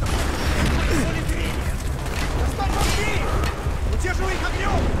 Вот он! Поле зрения! Достань бомби! Удерживай их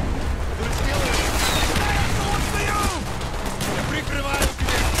огнем! Что сделаю? Дай отсутствую! Я прикрываю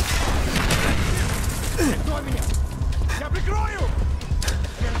тебя! Прикрой меня! Я прикрою!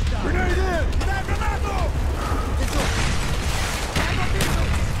 Гранаты! Дай гранату! Иду! Я его вижу!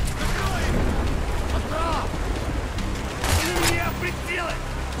 Прикрой! Отправ! Линия прицелы!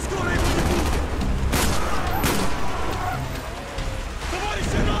 Скоро его не будет!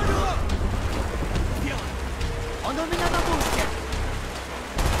 Товарищи ранило! Делай! Он у меня на пушке!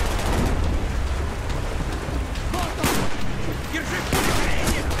 Вот он! Держи поле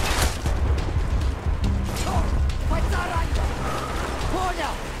зрения! О! Бойца ранило!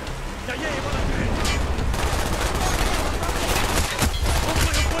 Понял! Да я его накрыл! Он в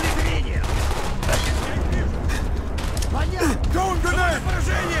моем поле зрения! Я их вижу! Понятно! Going grenade!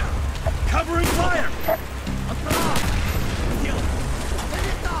 Поражение! Covering fire! Отправ! Делай!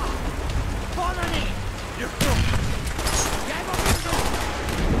 Залетай! Вон они! Легко! Я его вижу!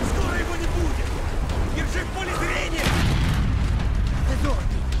 Скоро его не будет! Держи поле зрения! Ты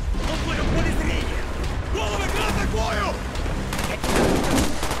зоркий! Он в моем поле зрения! Головы к атакую! Я тебя вижу!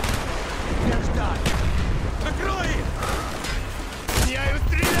 Утверждаю! Накрой их! Меняю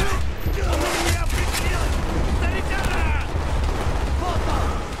стрелять! Он у меня прицел! Зарядяра! Вот он!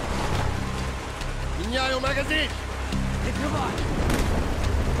 Меняю магазин! Прикрывай!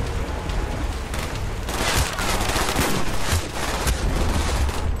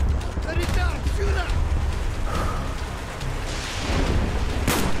 Зарядай! Сюда!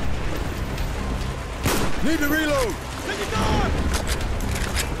 Need to reload! Санитар!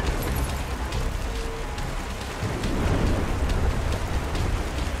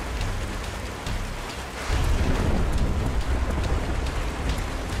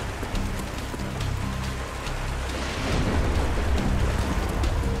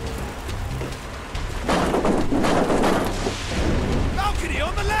 Balcony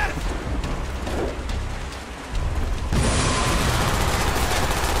on the left!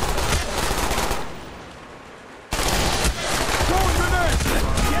 Going grenade!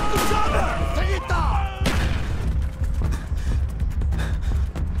 Get the cover! Санитар!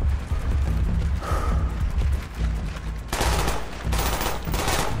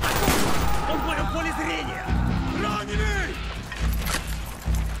 Он в моем поле зрения! Раненый!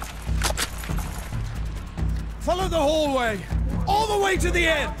 Follow the hallway! All the way to the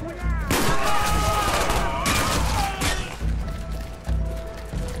end!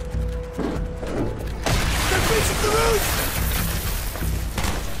 They're reaching the roof!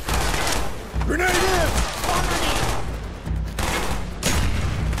 Grenade in!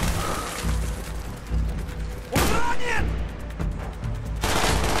 Он ранен!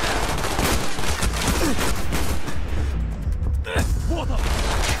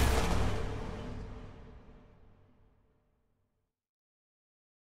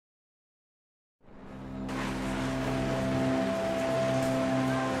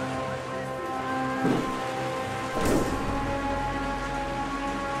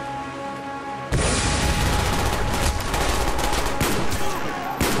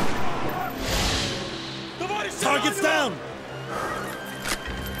 Target's down!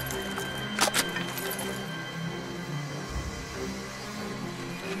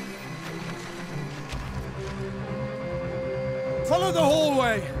 Follow the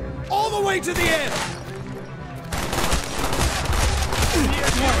hallway! All the way to the end!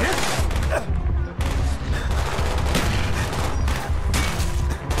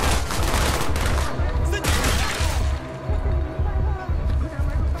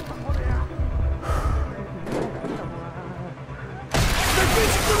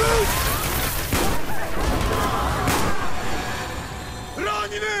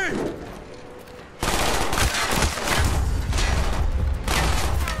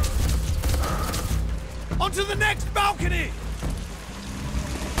 Onto the next balcony!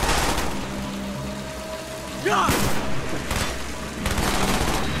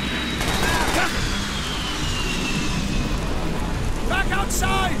 Back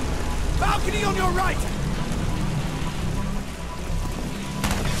outside! Balcony on your right!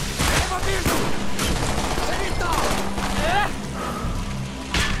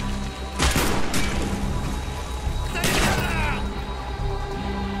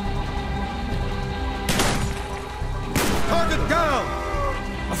 Target down!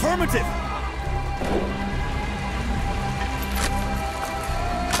 Affirmative!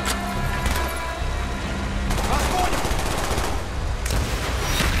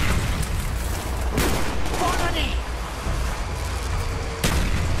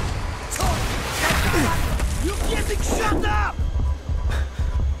 You getting shut up!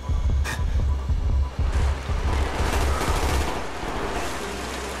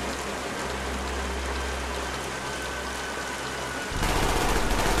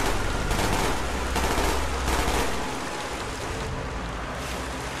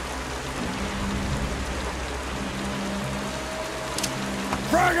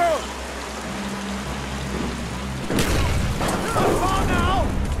 Frag out! Not far now!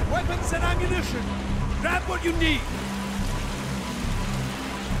 Weapons and ammunition! Grab what you need!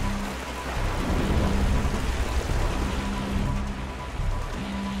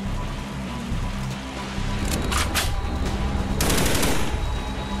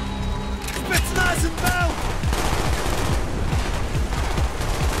 Spetsnaz inbound!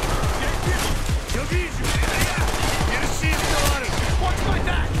 Watch my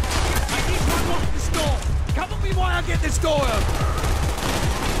back! I need one lock this door! Cover me while I get this door open!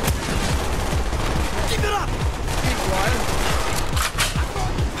 Keep it up! Keep quiet!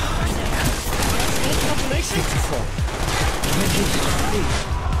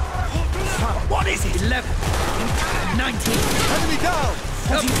 What is it? 11, 19, Enemy down!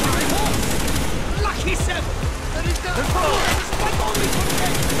 45, lucky 7! Fight only for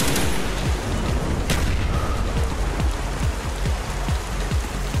 10!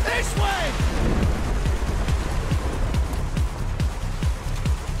 This way!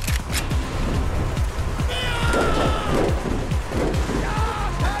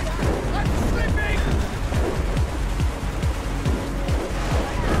 I'm slipping!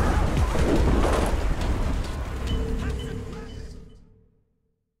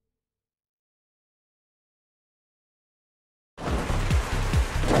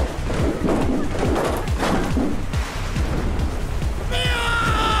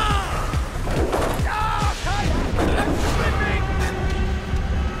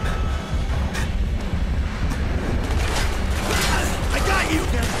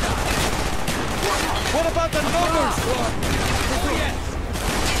 What about the numbers? Oh, yes!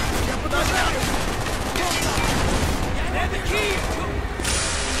 They're the key!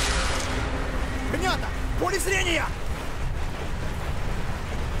 Понятно! Поле зрения!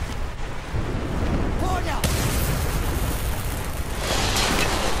 Понял!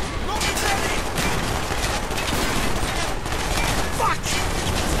 Новый цели! Fuck!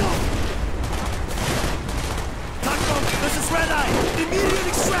 Taco, this is Red Eye! Immediate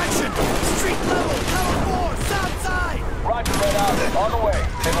extraction! Street level, tower 4, south side! Roger, Red Eye. On the way.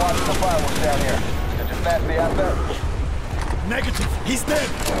 They've launched the fireworks down here. Did you smash the asset? Negative. He's dead.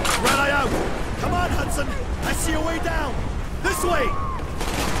 Red Eye out. Come on, Hudson. I see a way down. This way.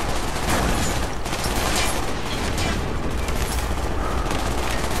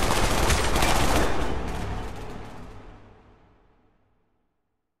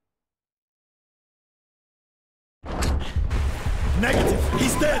 Negative.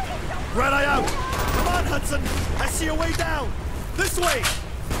 He's dead. Red Eye out. Come on, Hudson. I see a way down. This way.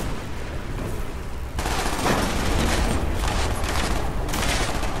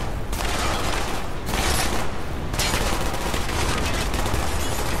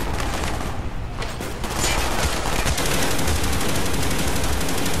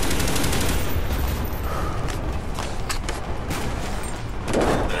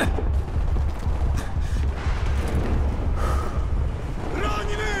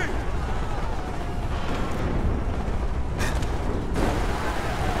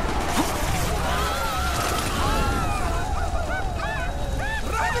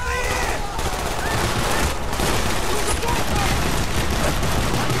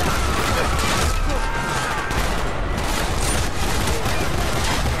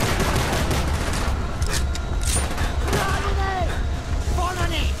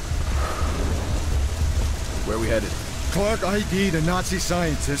 Clark ID'd a Nazi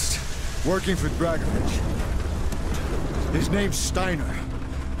scientist working for Dragovich. His name's Steiner.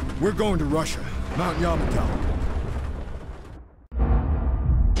 We're going to Russia, Mount Yamato.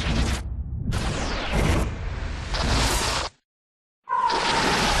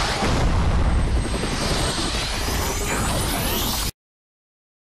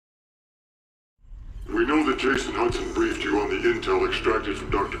 We know that Jason Hudson briefed you on the intel extracted from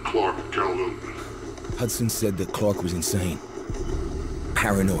Dr. Clark at Kowloon. Hudson said that Clark was insane.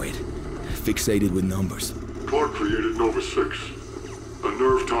 Paranoid. Fixated with numbers. Clark created Nova 6. A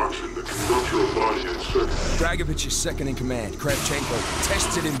nerve toxin that can rupture a body in seconds. Dragovich is second in command. Kravchenko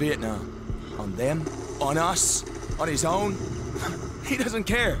tested in Vietnam. On them? On us? On his own? He doesn't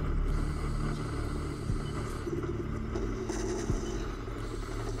care.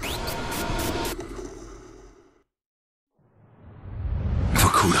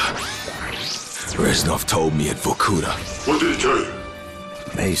 Vorkuta. Reznov told me at Vorkuta. What did he tell you?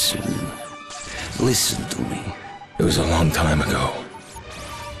 Mason, listen to me. It was a long time ago.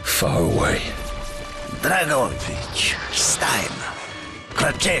 Far away. Dragovich, Steiner,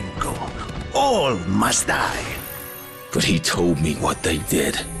 Kravchenko, all must die. But he told me what they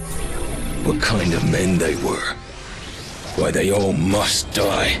did. What kind of men they were. Why they all must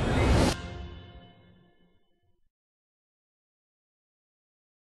die.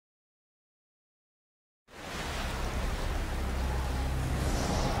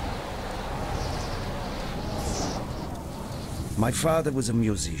 My father was a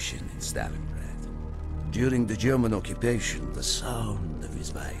musician in Stalingrad. During the German occupation, the sound of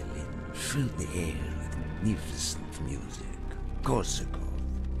his violin filled the air with magnificent music. Korsakov,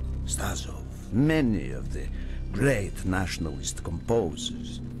 Stasov, many of the great nationalist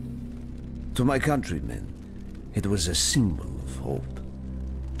composers. To my countrymen, it was a symbol of hope.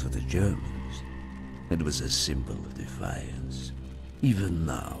 To the Germans, it was a symbol of defiance. Even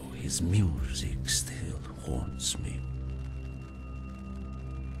now, his music still haunts me.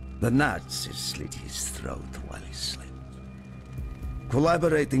 The Nazis slit his throat while he slept.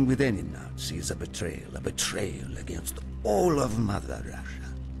 Collaborating with any Nazi is a betrayal against all of Mother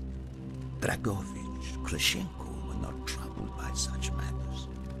Russia. Dragovich, Kravchenko were not troubled by such matters.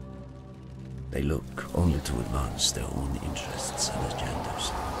 They look only to advance their own interests and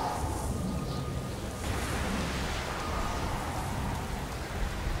agendas.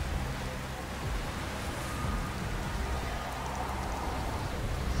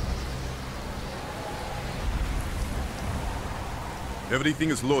 Everything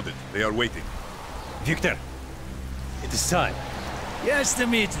is loaded. They are waiting. Victor, it is time. Yes,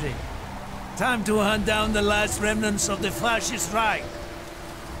 Dmitri. Time to hunt down the last remnants of the fascist Reich.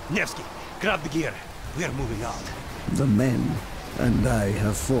 Nevsky, grab the gear. We are moving out. The men and I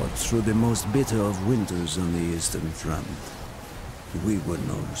have fought through the most bitter of winters on the Eastern Front. We were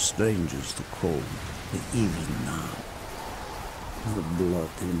no strangers to cold, but even now, the blood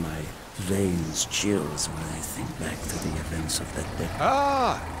in my veins chills when I think back to the events of that day.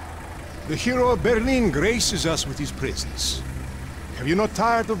 Ah! The hero of Berlin graces us with his presence. Have you not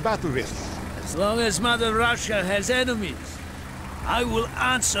tired of battle, Reznov? As long as Mother Russia has enemies, I will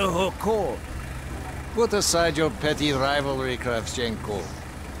answer her call. Put aside your petty rivalry, Kravchenko.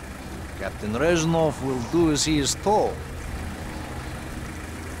 Captain Reznov will do as he is told.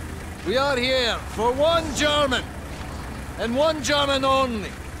 We are here for one German, and one German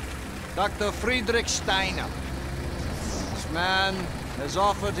only. Dr. Friedrich Steiner. This man has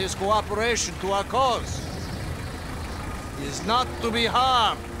offered his cooperation to our cause. He is not to be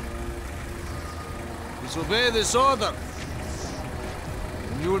harmed. Disobey this order,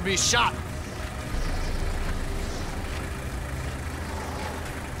 and you will be shot.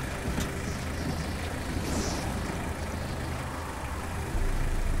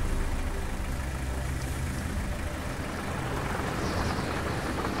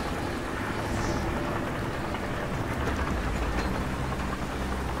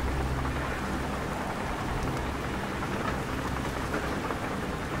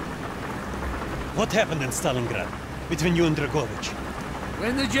 What happened in Stalingrad between you and Dragovich?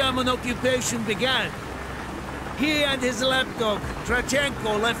 When the German occupation began, he and his lapdog,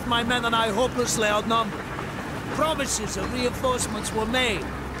 Kravchenko, left my men and I hopelessly outnumbered. Promises of reinforcements were made,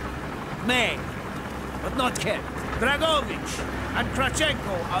 but not kept. Dragovich and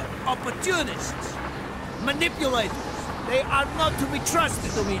Kravchenko are opportunists, manipulators. They are not to be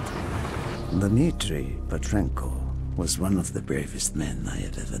trusted, Dmitri. Dmitri Petrenko was one of the bravest men I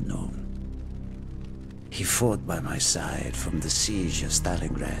have ever known. He fought by my side from the siege of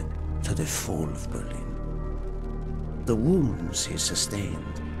Stalingrad to the fall of Berlin. The wounds he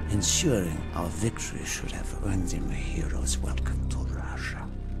sustained ensuring our victory should have earned him a hero's welcome to Russia.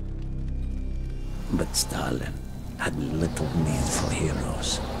 But Stalin had little need for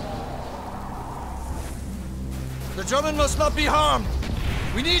heroes. The German must not be harmed!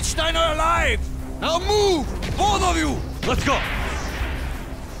 We need Steiner alive! Now move! Both of you! Let's go!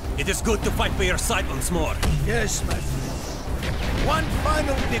 It is good to fight by your side once more. Yes, my friend. One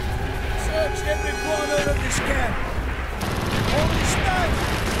final victory. Search every corner of this camp. Only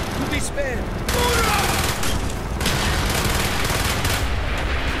Steiner to be spared. Hoorah!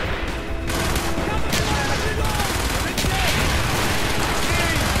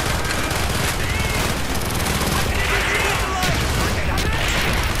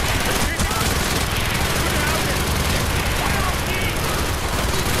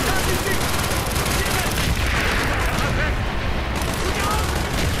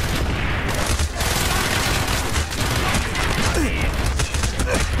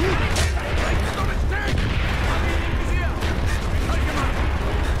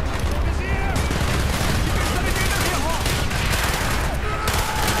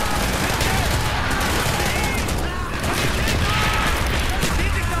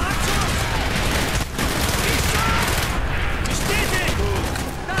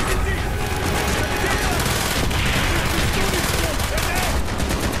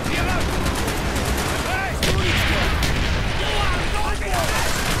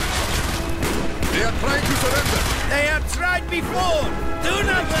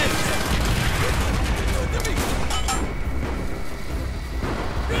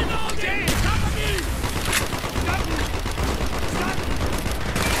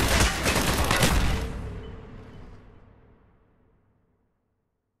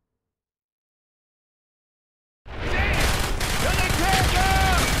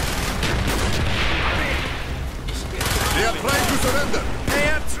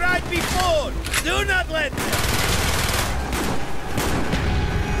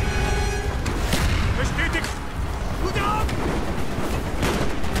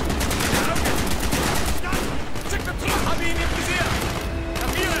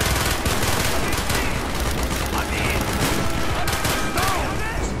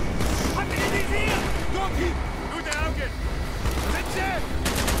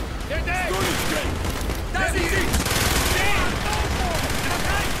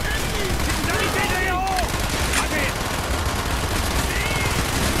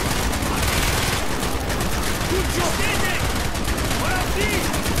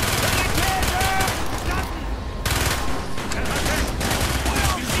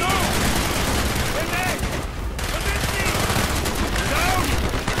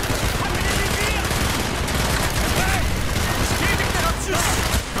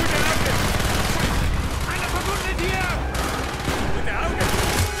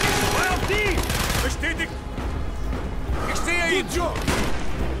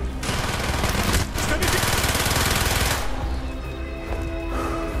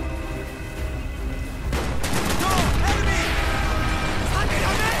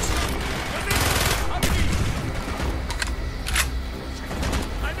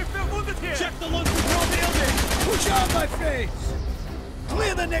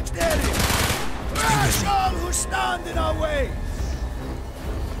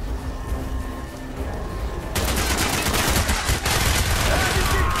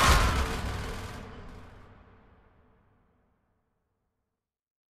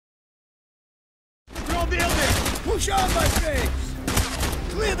 Push on, my face!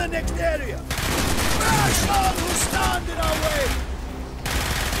 Clear the next area! Crash all who stand in our way!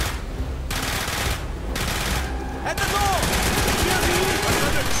 At the door!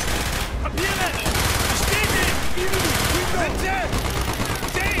 Appearance! Stehen! Bitte!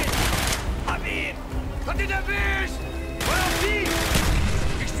 Stehen! Hab ihn! Hat ihn erwischt! Voll auf die!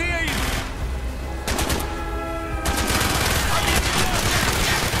 Ich sehe ihn!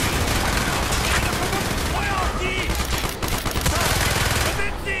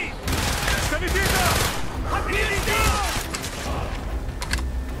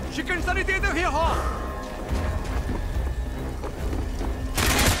 Schicken Sanitäter hier hoch!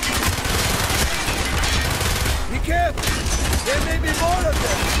 Be careful! There may be more of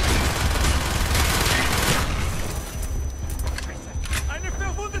them! Eine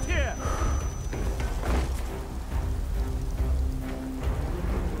verwundet hier!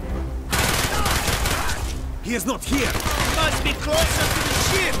 He is not here! He must be closer to the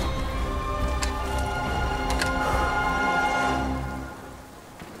ship!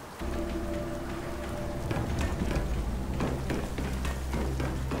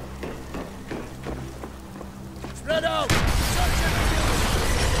 Spread out! Search every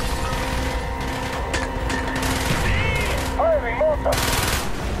building!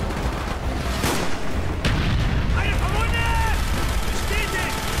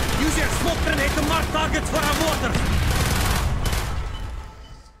 your smoke grenade to mark targets for our mortars!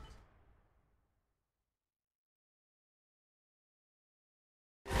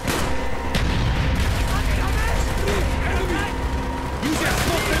 Use your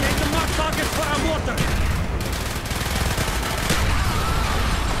smoke grenade to mark targets for our mortars!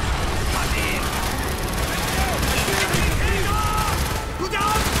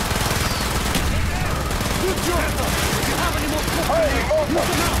 Good job! If you have any more smoke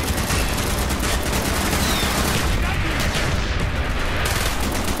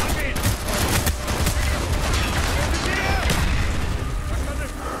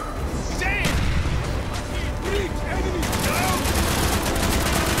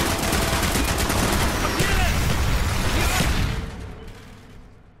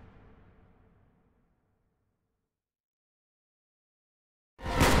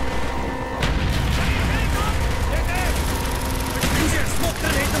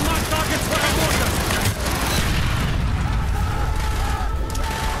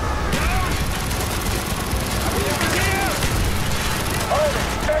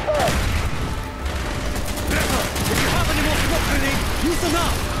grenades, use them now!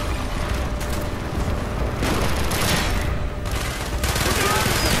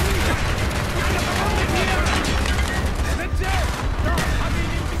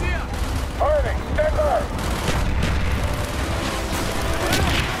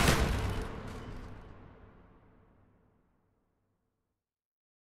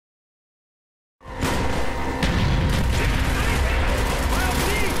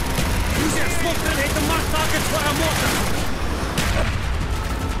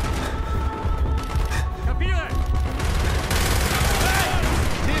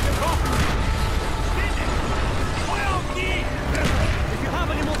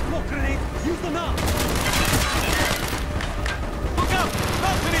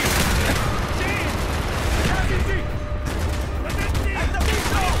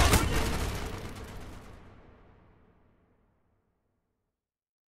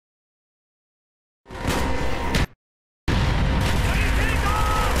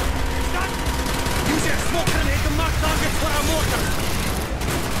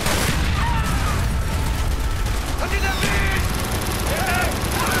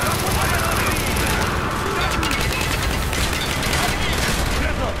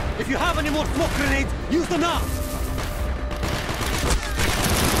 If you have any more smoke grenades, use them now!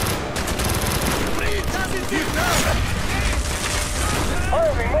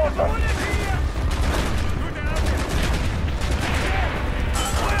 Firing mortar!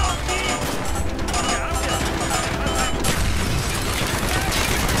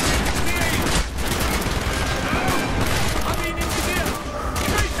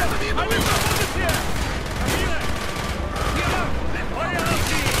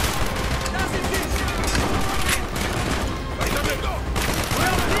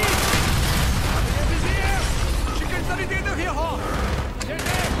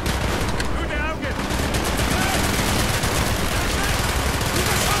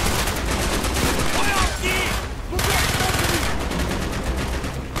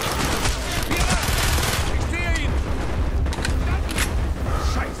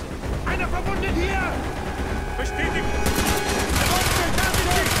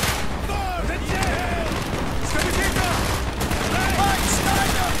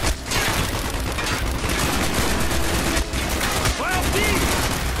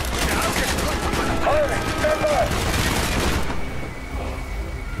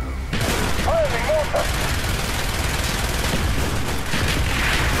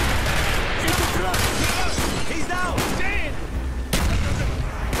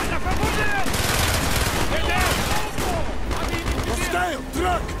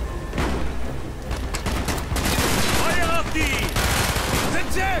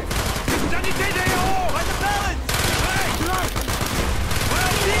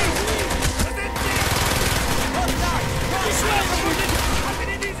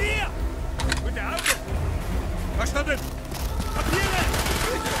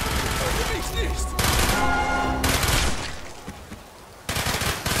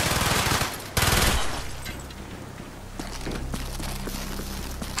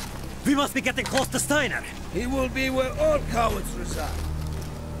 We must be getting close to Steiner. He will be where all cowards reside.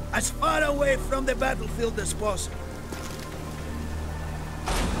 As far away from the battlefield as possible.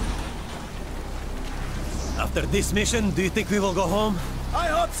 After this mission, do you think we will go home? I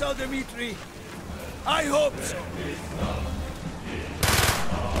hope so, Dmitri. I hope so.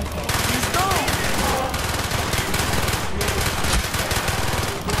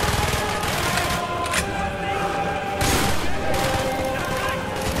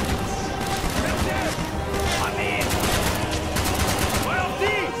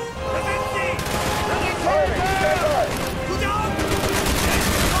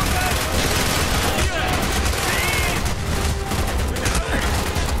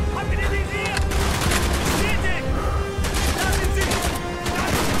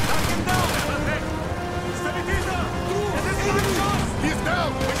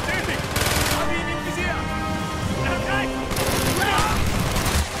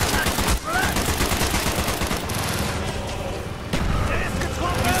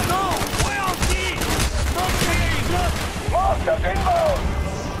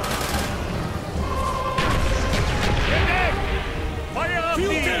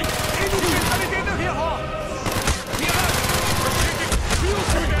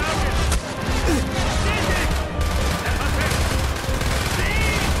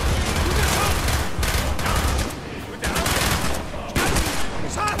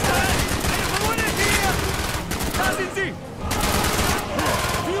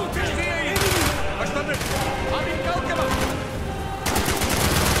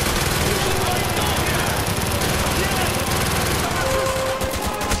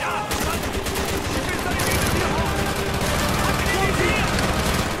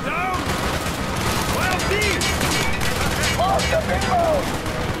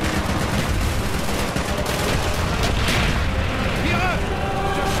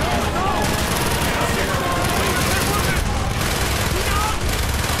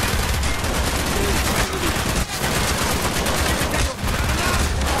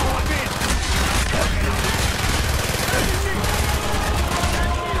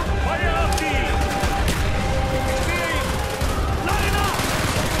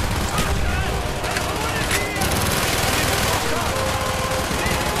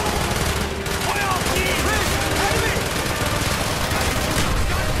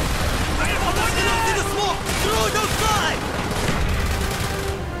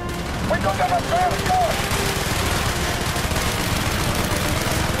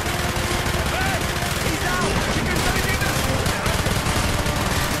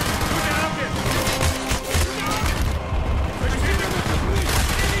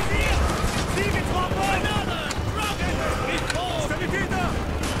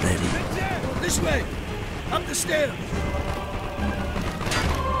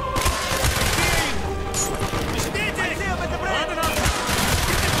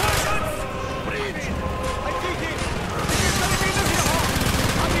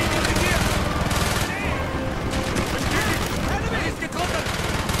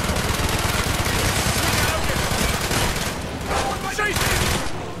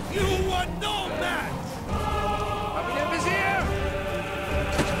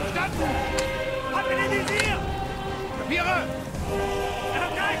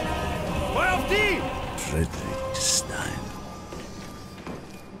 Friedrich Stein.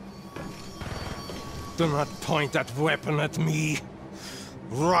 Do not point that weapon at me,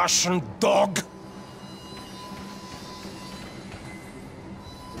 Russian dog!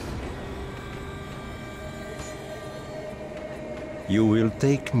 You will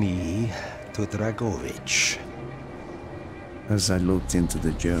take me to Dragovich. As I looked into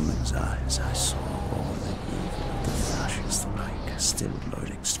the German's eyes, I saw all the evil of the fascist Reich still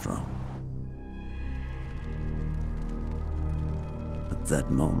burning strong. At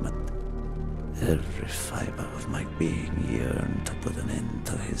that moment, every fiber of my being yearned to put an end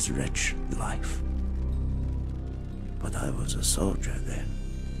to his wretched life. But I was a soldier then.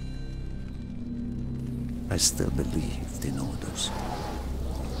 I still believed in orders.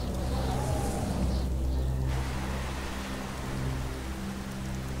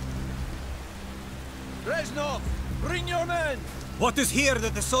 Reznov, bring your men! What is here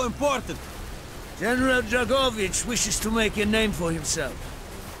that is so important? General Dragovich wishes to make a name for himself.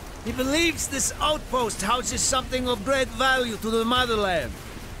 He believes this outpost houses something of great value to the motherland.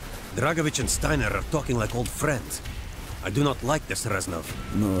 Dragovich and Steiner are talking like old friends. I do not like this, Reznov.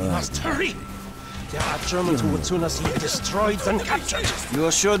 We must hurry! There are Germans who would sooner see it destroyed than captured. You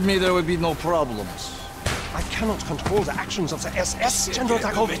assured me there would be no problems. I cannot control the actions of the SS, General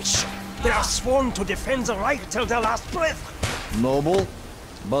Dragovich. They are sworn to defend the Reich till their last breath. Noble,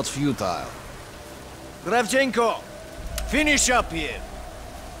 but futile. Kravchenko, finish up here.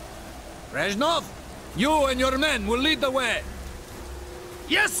 Reznov, you and your men will lead the way.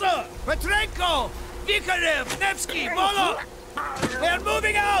 Yes, sir! Petrenko! Vikarev! Nevsky! Molo! They are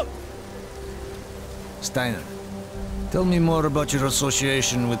moving out! Steiner, tell me more about your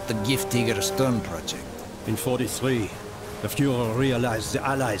association with the Giftiger Stern project. In 43, the Führer realized the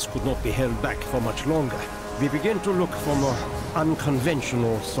Allies could not be held back for much longer. We began to look for more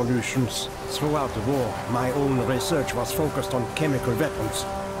unconventional solutions. Throughout the war, my own research was focused on chemical weapons.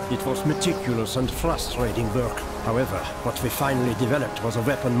 It was meticulous and frustrating work. However, what we finally developed was a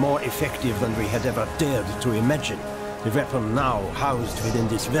weapon more effective than we had ever dared to imagine. The weapon now housed within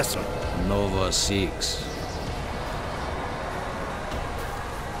this vessel. Nova 6.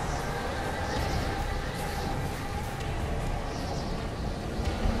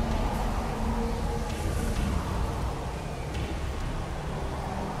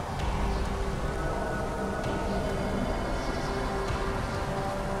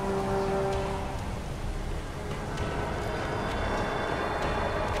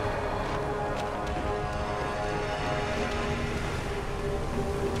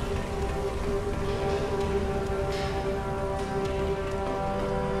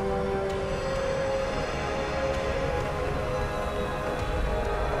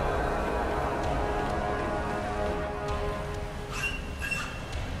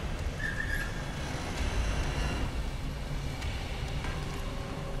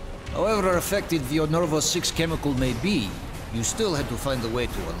 However effective the Nova 6 chemical may be, you still had to find a way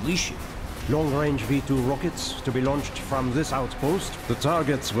to unleash it. Long-range V2 rockets to be launched from this outpost. The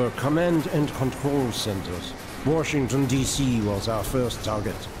targets were command and control centers. Washington, D.C. was our first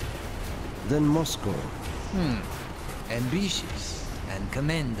target. Then Moscow. Ambitious and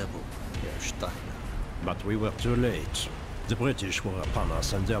commendable, Herr Steiner. But we were too late. The British were upon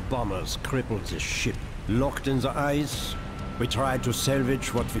us and their bombers crippled the ship. Locked in the ice, we tried to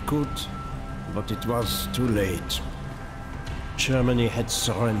salvage what we could, but it was too late. Germany had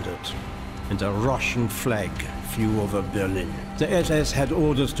surrendered, and a Russian flag flew over Berlin. The SS had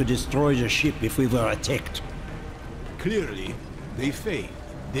orders to destroy the ship if we were attacked. Clearly, they failed.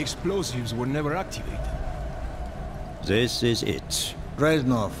 The explosives were never activated. This is it.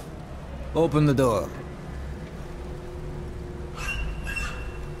 Reznov, open the door.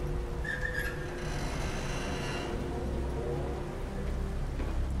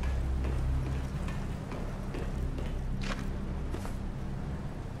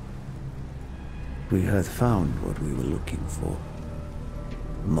 We had found what we were looking for.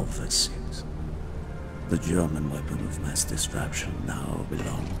 Nova 6. The German weapon of mass destruction now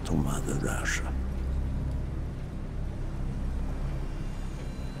belonged to Mother Russia.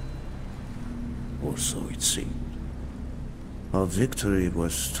 Or so it seemed. Our victory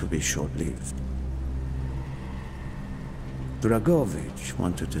was to be short-lived. Dragovich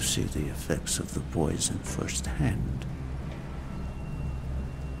wanted to see the effects of the poison firsthand.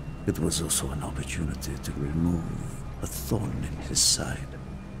 It was also an opportunity to remove a thorn in his side.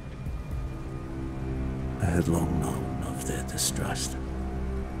 I had long known of their distrust.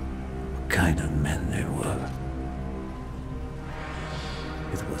 What kind of men they were.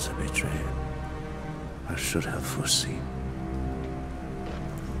 It was a betrayal I should have foreseen.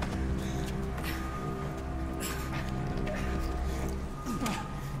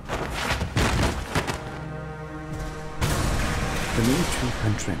 Dmitri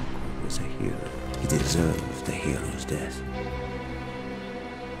Konchenko was a hero. He deserved a hero's death.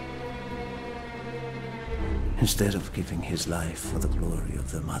 Instead of giving his life for the glory of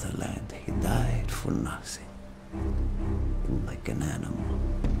the motherland, he died for nothing. Like an animal.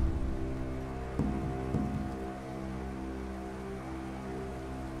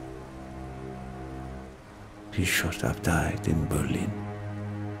 He should have died in Berlin.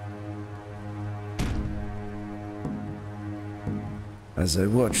 As I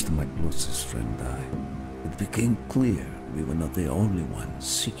watched my closest friend die, it became clear we were not the only ones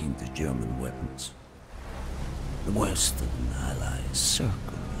seeking the German weapons. The Western Allies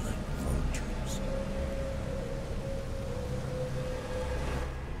circled like vultures.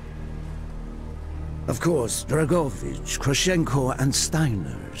 Of course, Dragovich, Krashenko, and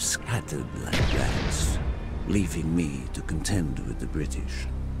Steiner scattered like rats, leaving me to contend with the British.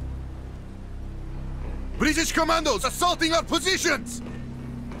 British commandos assaulting our positions!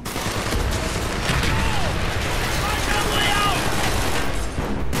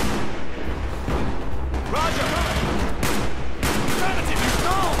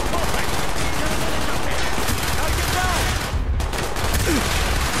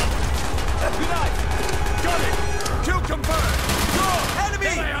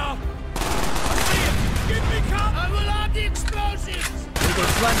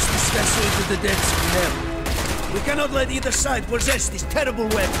 Plunge this vessel into the depths of hell. We cannot let either side possess this terrible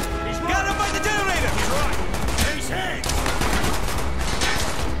weapon. He's got him by the generator! He's right! Chase hands!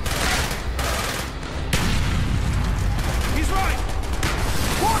 He's right!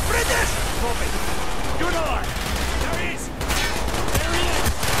 More British! Copy. Good eye! There he is! There he is!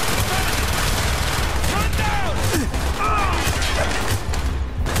 Run down!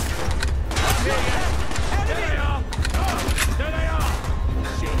 There they are! There they are!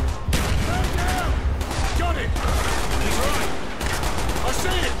 Got it! He's right! I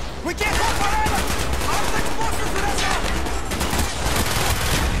see it! We can't go forever! I'll take forces with us up!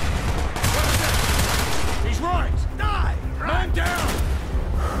 He's right! Die! Man down!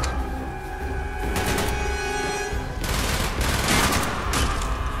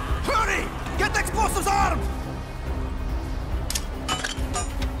 Hurry! Get the explosives armed!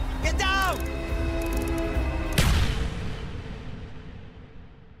 Get down!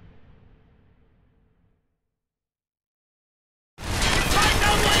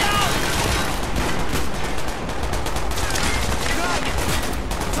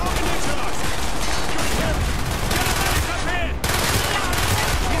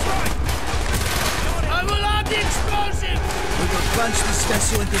 Plunge this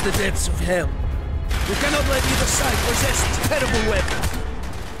vessel into the depths of hell. We cannot let either side possess this terrible weapon.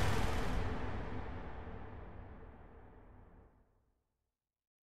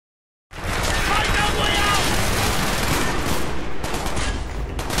 Find our way out!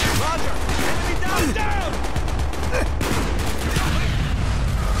 Roger! Enemy down, down!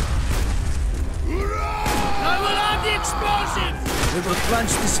 I will have the explosives! We will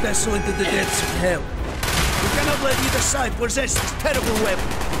plunge this vessel into the depths of hell. We cannot let either side possess this terrible weapon.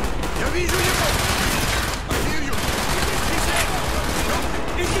 Я вижу его! I hear you!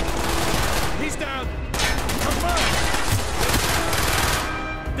 He's down! Confirmed!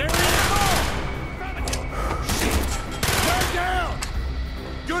 There he is! Shit! Man down!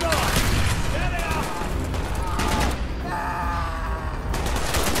 Good eye! There they are!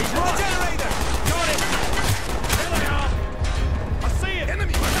 He's on the generator! Got it! There they are! I see it!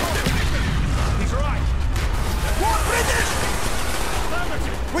 Enemy! He's right! More British!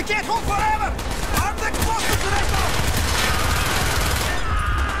 Affirmative! We can't hold forever! Arm the explosives to this stuff!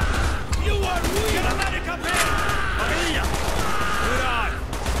 You are weak! Get a medic up here! Amelia! Good eye!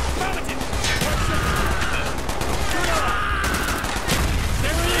 Affirmative! Good eye!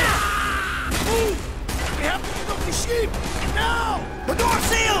 There he is! Move! We have to get off the ship! Now! The door's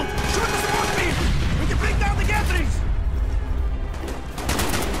sealed! Shoot the support beam! We can bring down the gantries!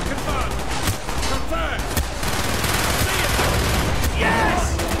 Confirmed! Confirmed! Yes!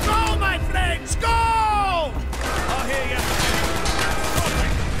 Go, my friends, go! I'll hear you.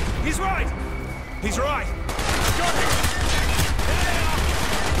 He's right! He's right! Got it! There they are!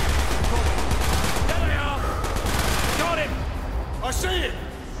 There they are! Got him! I see it!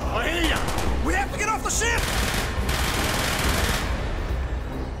 I hear you! We have to get off the ship!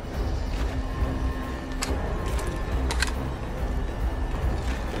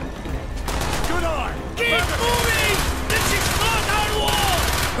 Good eye! Keep moving! This is not our war!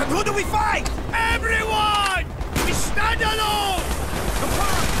 But who do we fight? Everyone! We stand alone!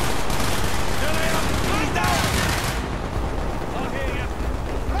 Confirmed! There they are! He's down! I'll hear you!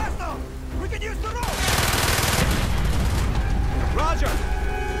 Rasta! We can use the rope!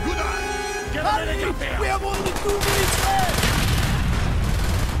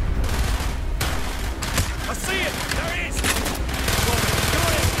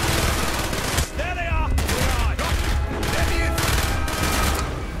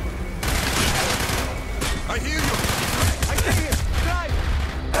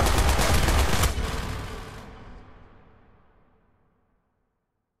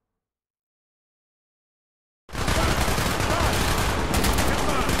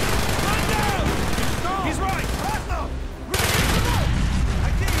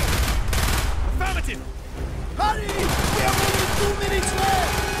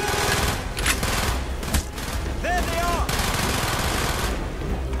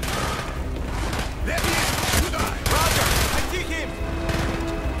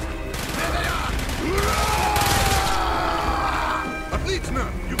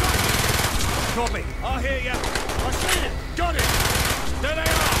 hear you. I see it. Got it. There they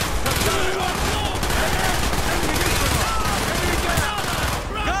are.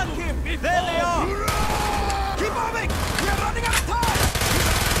 Got him! There they are! Keep moving! We are running out of time!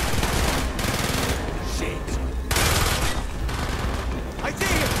 Shit! I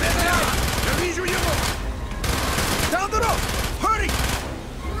see him! There they are! Я вижу его! Down the road! Hurry!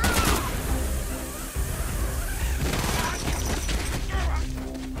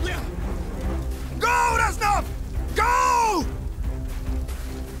 Go, Reznov! Go!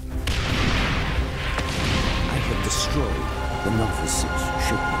 I had destroyed the Nova 6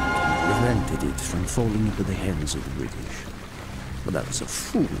 shipment and prevented it from falling into the hands of the British. But I was a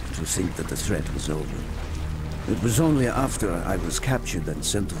fool to think that the threat was over. It was only after I was captured and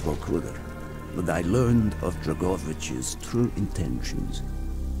sent to Vorkuta that I learned of Dragovich's true intentions.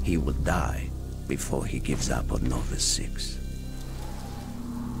 He would die before he gives up on Nova 6.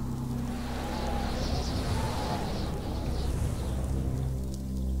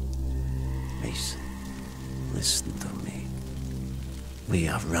 Mason, listen to me. We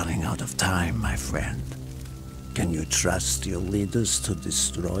are running out of time, my friend. Can you trust your leaders to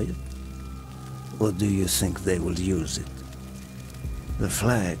destroy it? Or do you think they will use it? The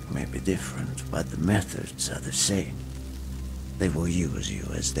flag may be different, but the methods are the same. They will use you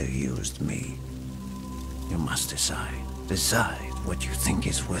as they used me. You must decide. Decide what you think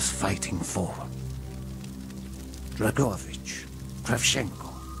is worth fighting for. Dragovich,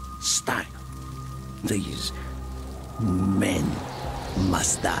 Kravchenko, Stein. These men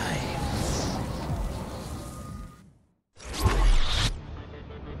must die.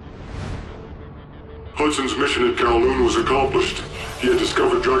 Hudson's mission at Kowloon was accomplished. He had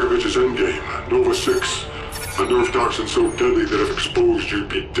discovered Dragovich's endgame, Nova 6. A nerve toxin so deadly that if exposed, you'd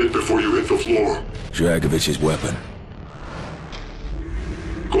be dead before you hit the floor. Dragovich's weapon.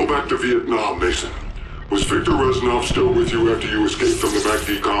 Go back to Vietnam, Mason. Was Victor Reznov still with you after you escaped from the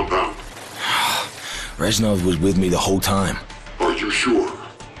MACV compound? Reznov was with me the whole time. Are you sure?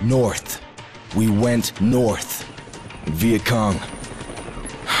 North. We went north. Viet Cong.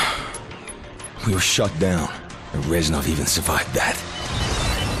 We were shut down, and Reznov even survived that.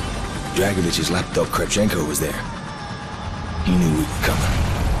 Dragovich's lapdog Kravchenko was there. He knew we were coming.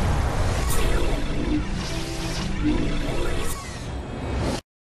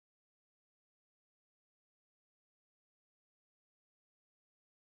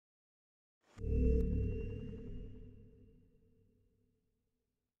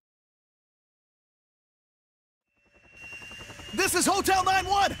 This is Hotel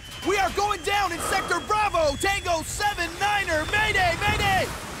 9-1! We are going down in Sector Bravo! Tango 7-9er! Mayday! Mayday!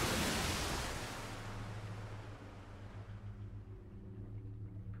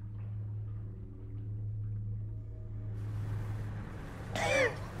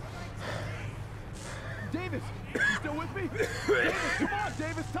 Davis! You still with me? Davis, come on,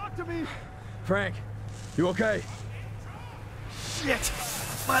 Davis! Talk to me! Frank, you okay? Shit!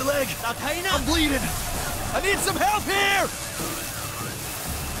 My leg! I'm bleeding! I need some help here!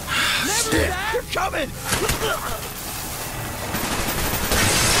 Never that! They're coming!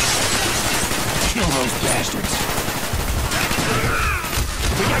 Kill those bastards!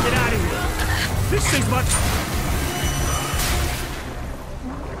 We gotta get out of here! This thing's much...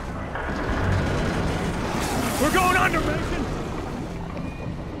 We're going under, Mason!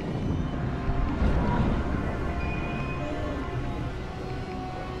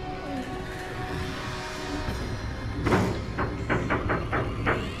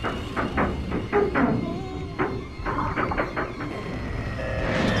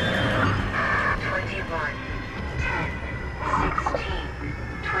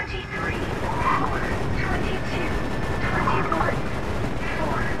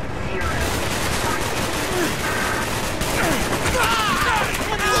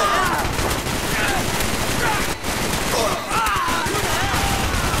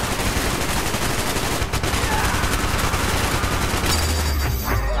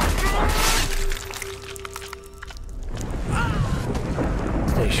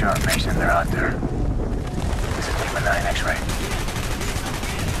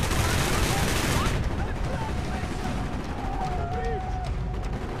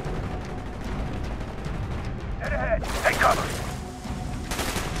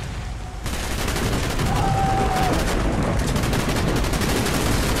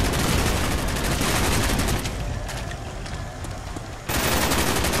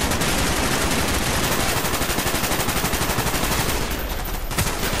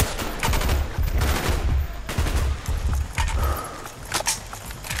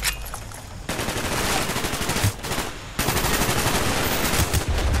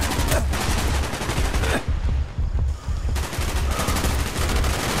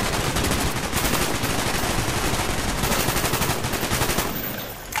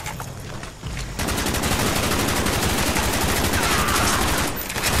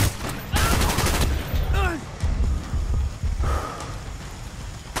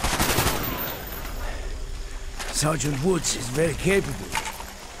 Sergeant Woods is very capable.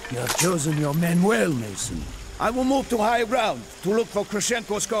 You have chosen your men well, Mason. I will move to high ground to look for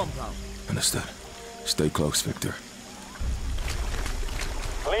Krashenko's compound. Understood. Stay close, Victor.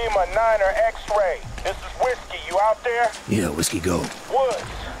 Lima 9er X-ray. This is Whiskey. You out there? Yeah, Whiskey, go.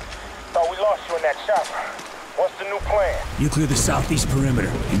 Woods. Thought we lost you in that chopper. What's the new plan? You clear the southeast perimeter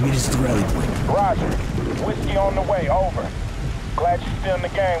and meet us at the rally point. Roger. Whiskey on the way. Over. Glad you're still in the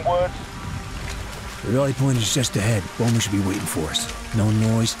game, Woods. The rally point is just ahead. Bowman should be waiting for us. No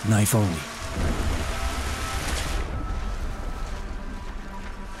noise, knife only.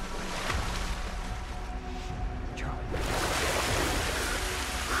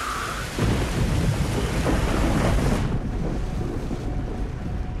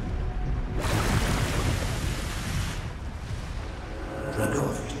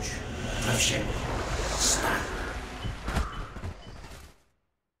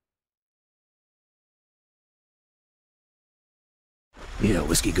 Yeah,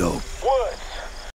 Whiskey, go. Woods,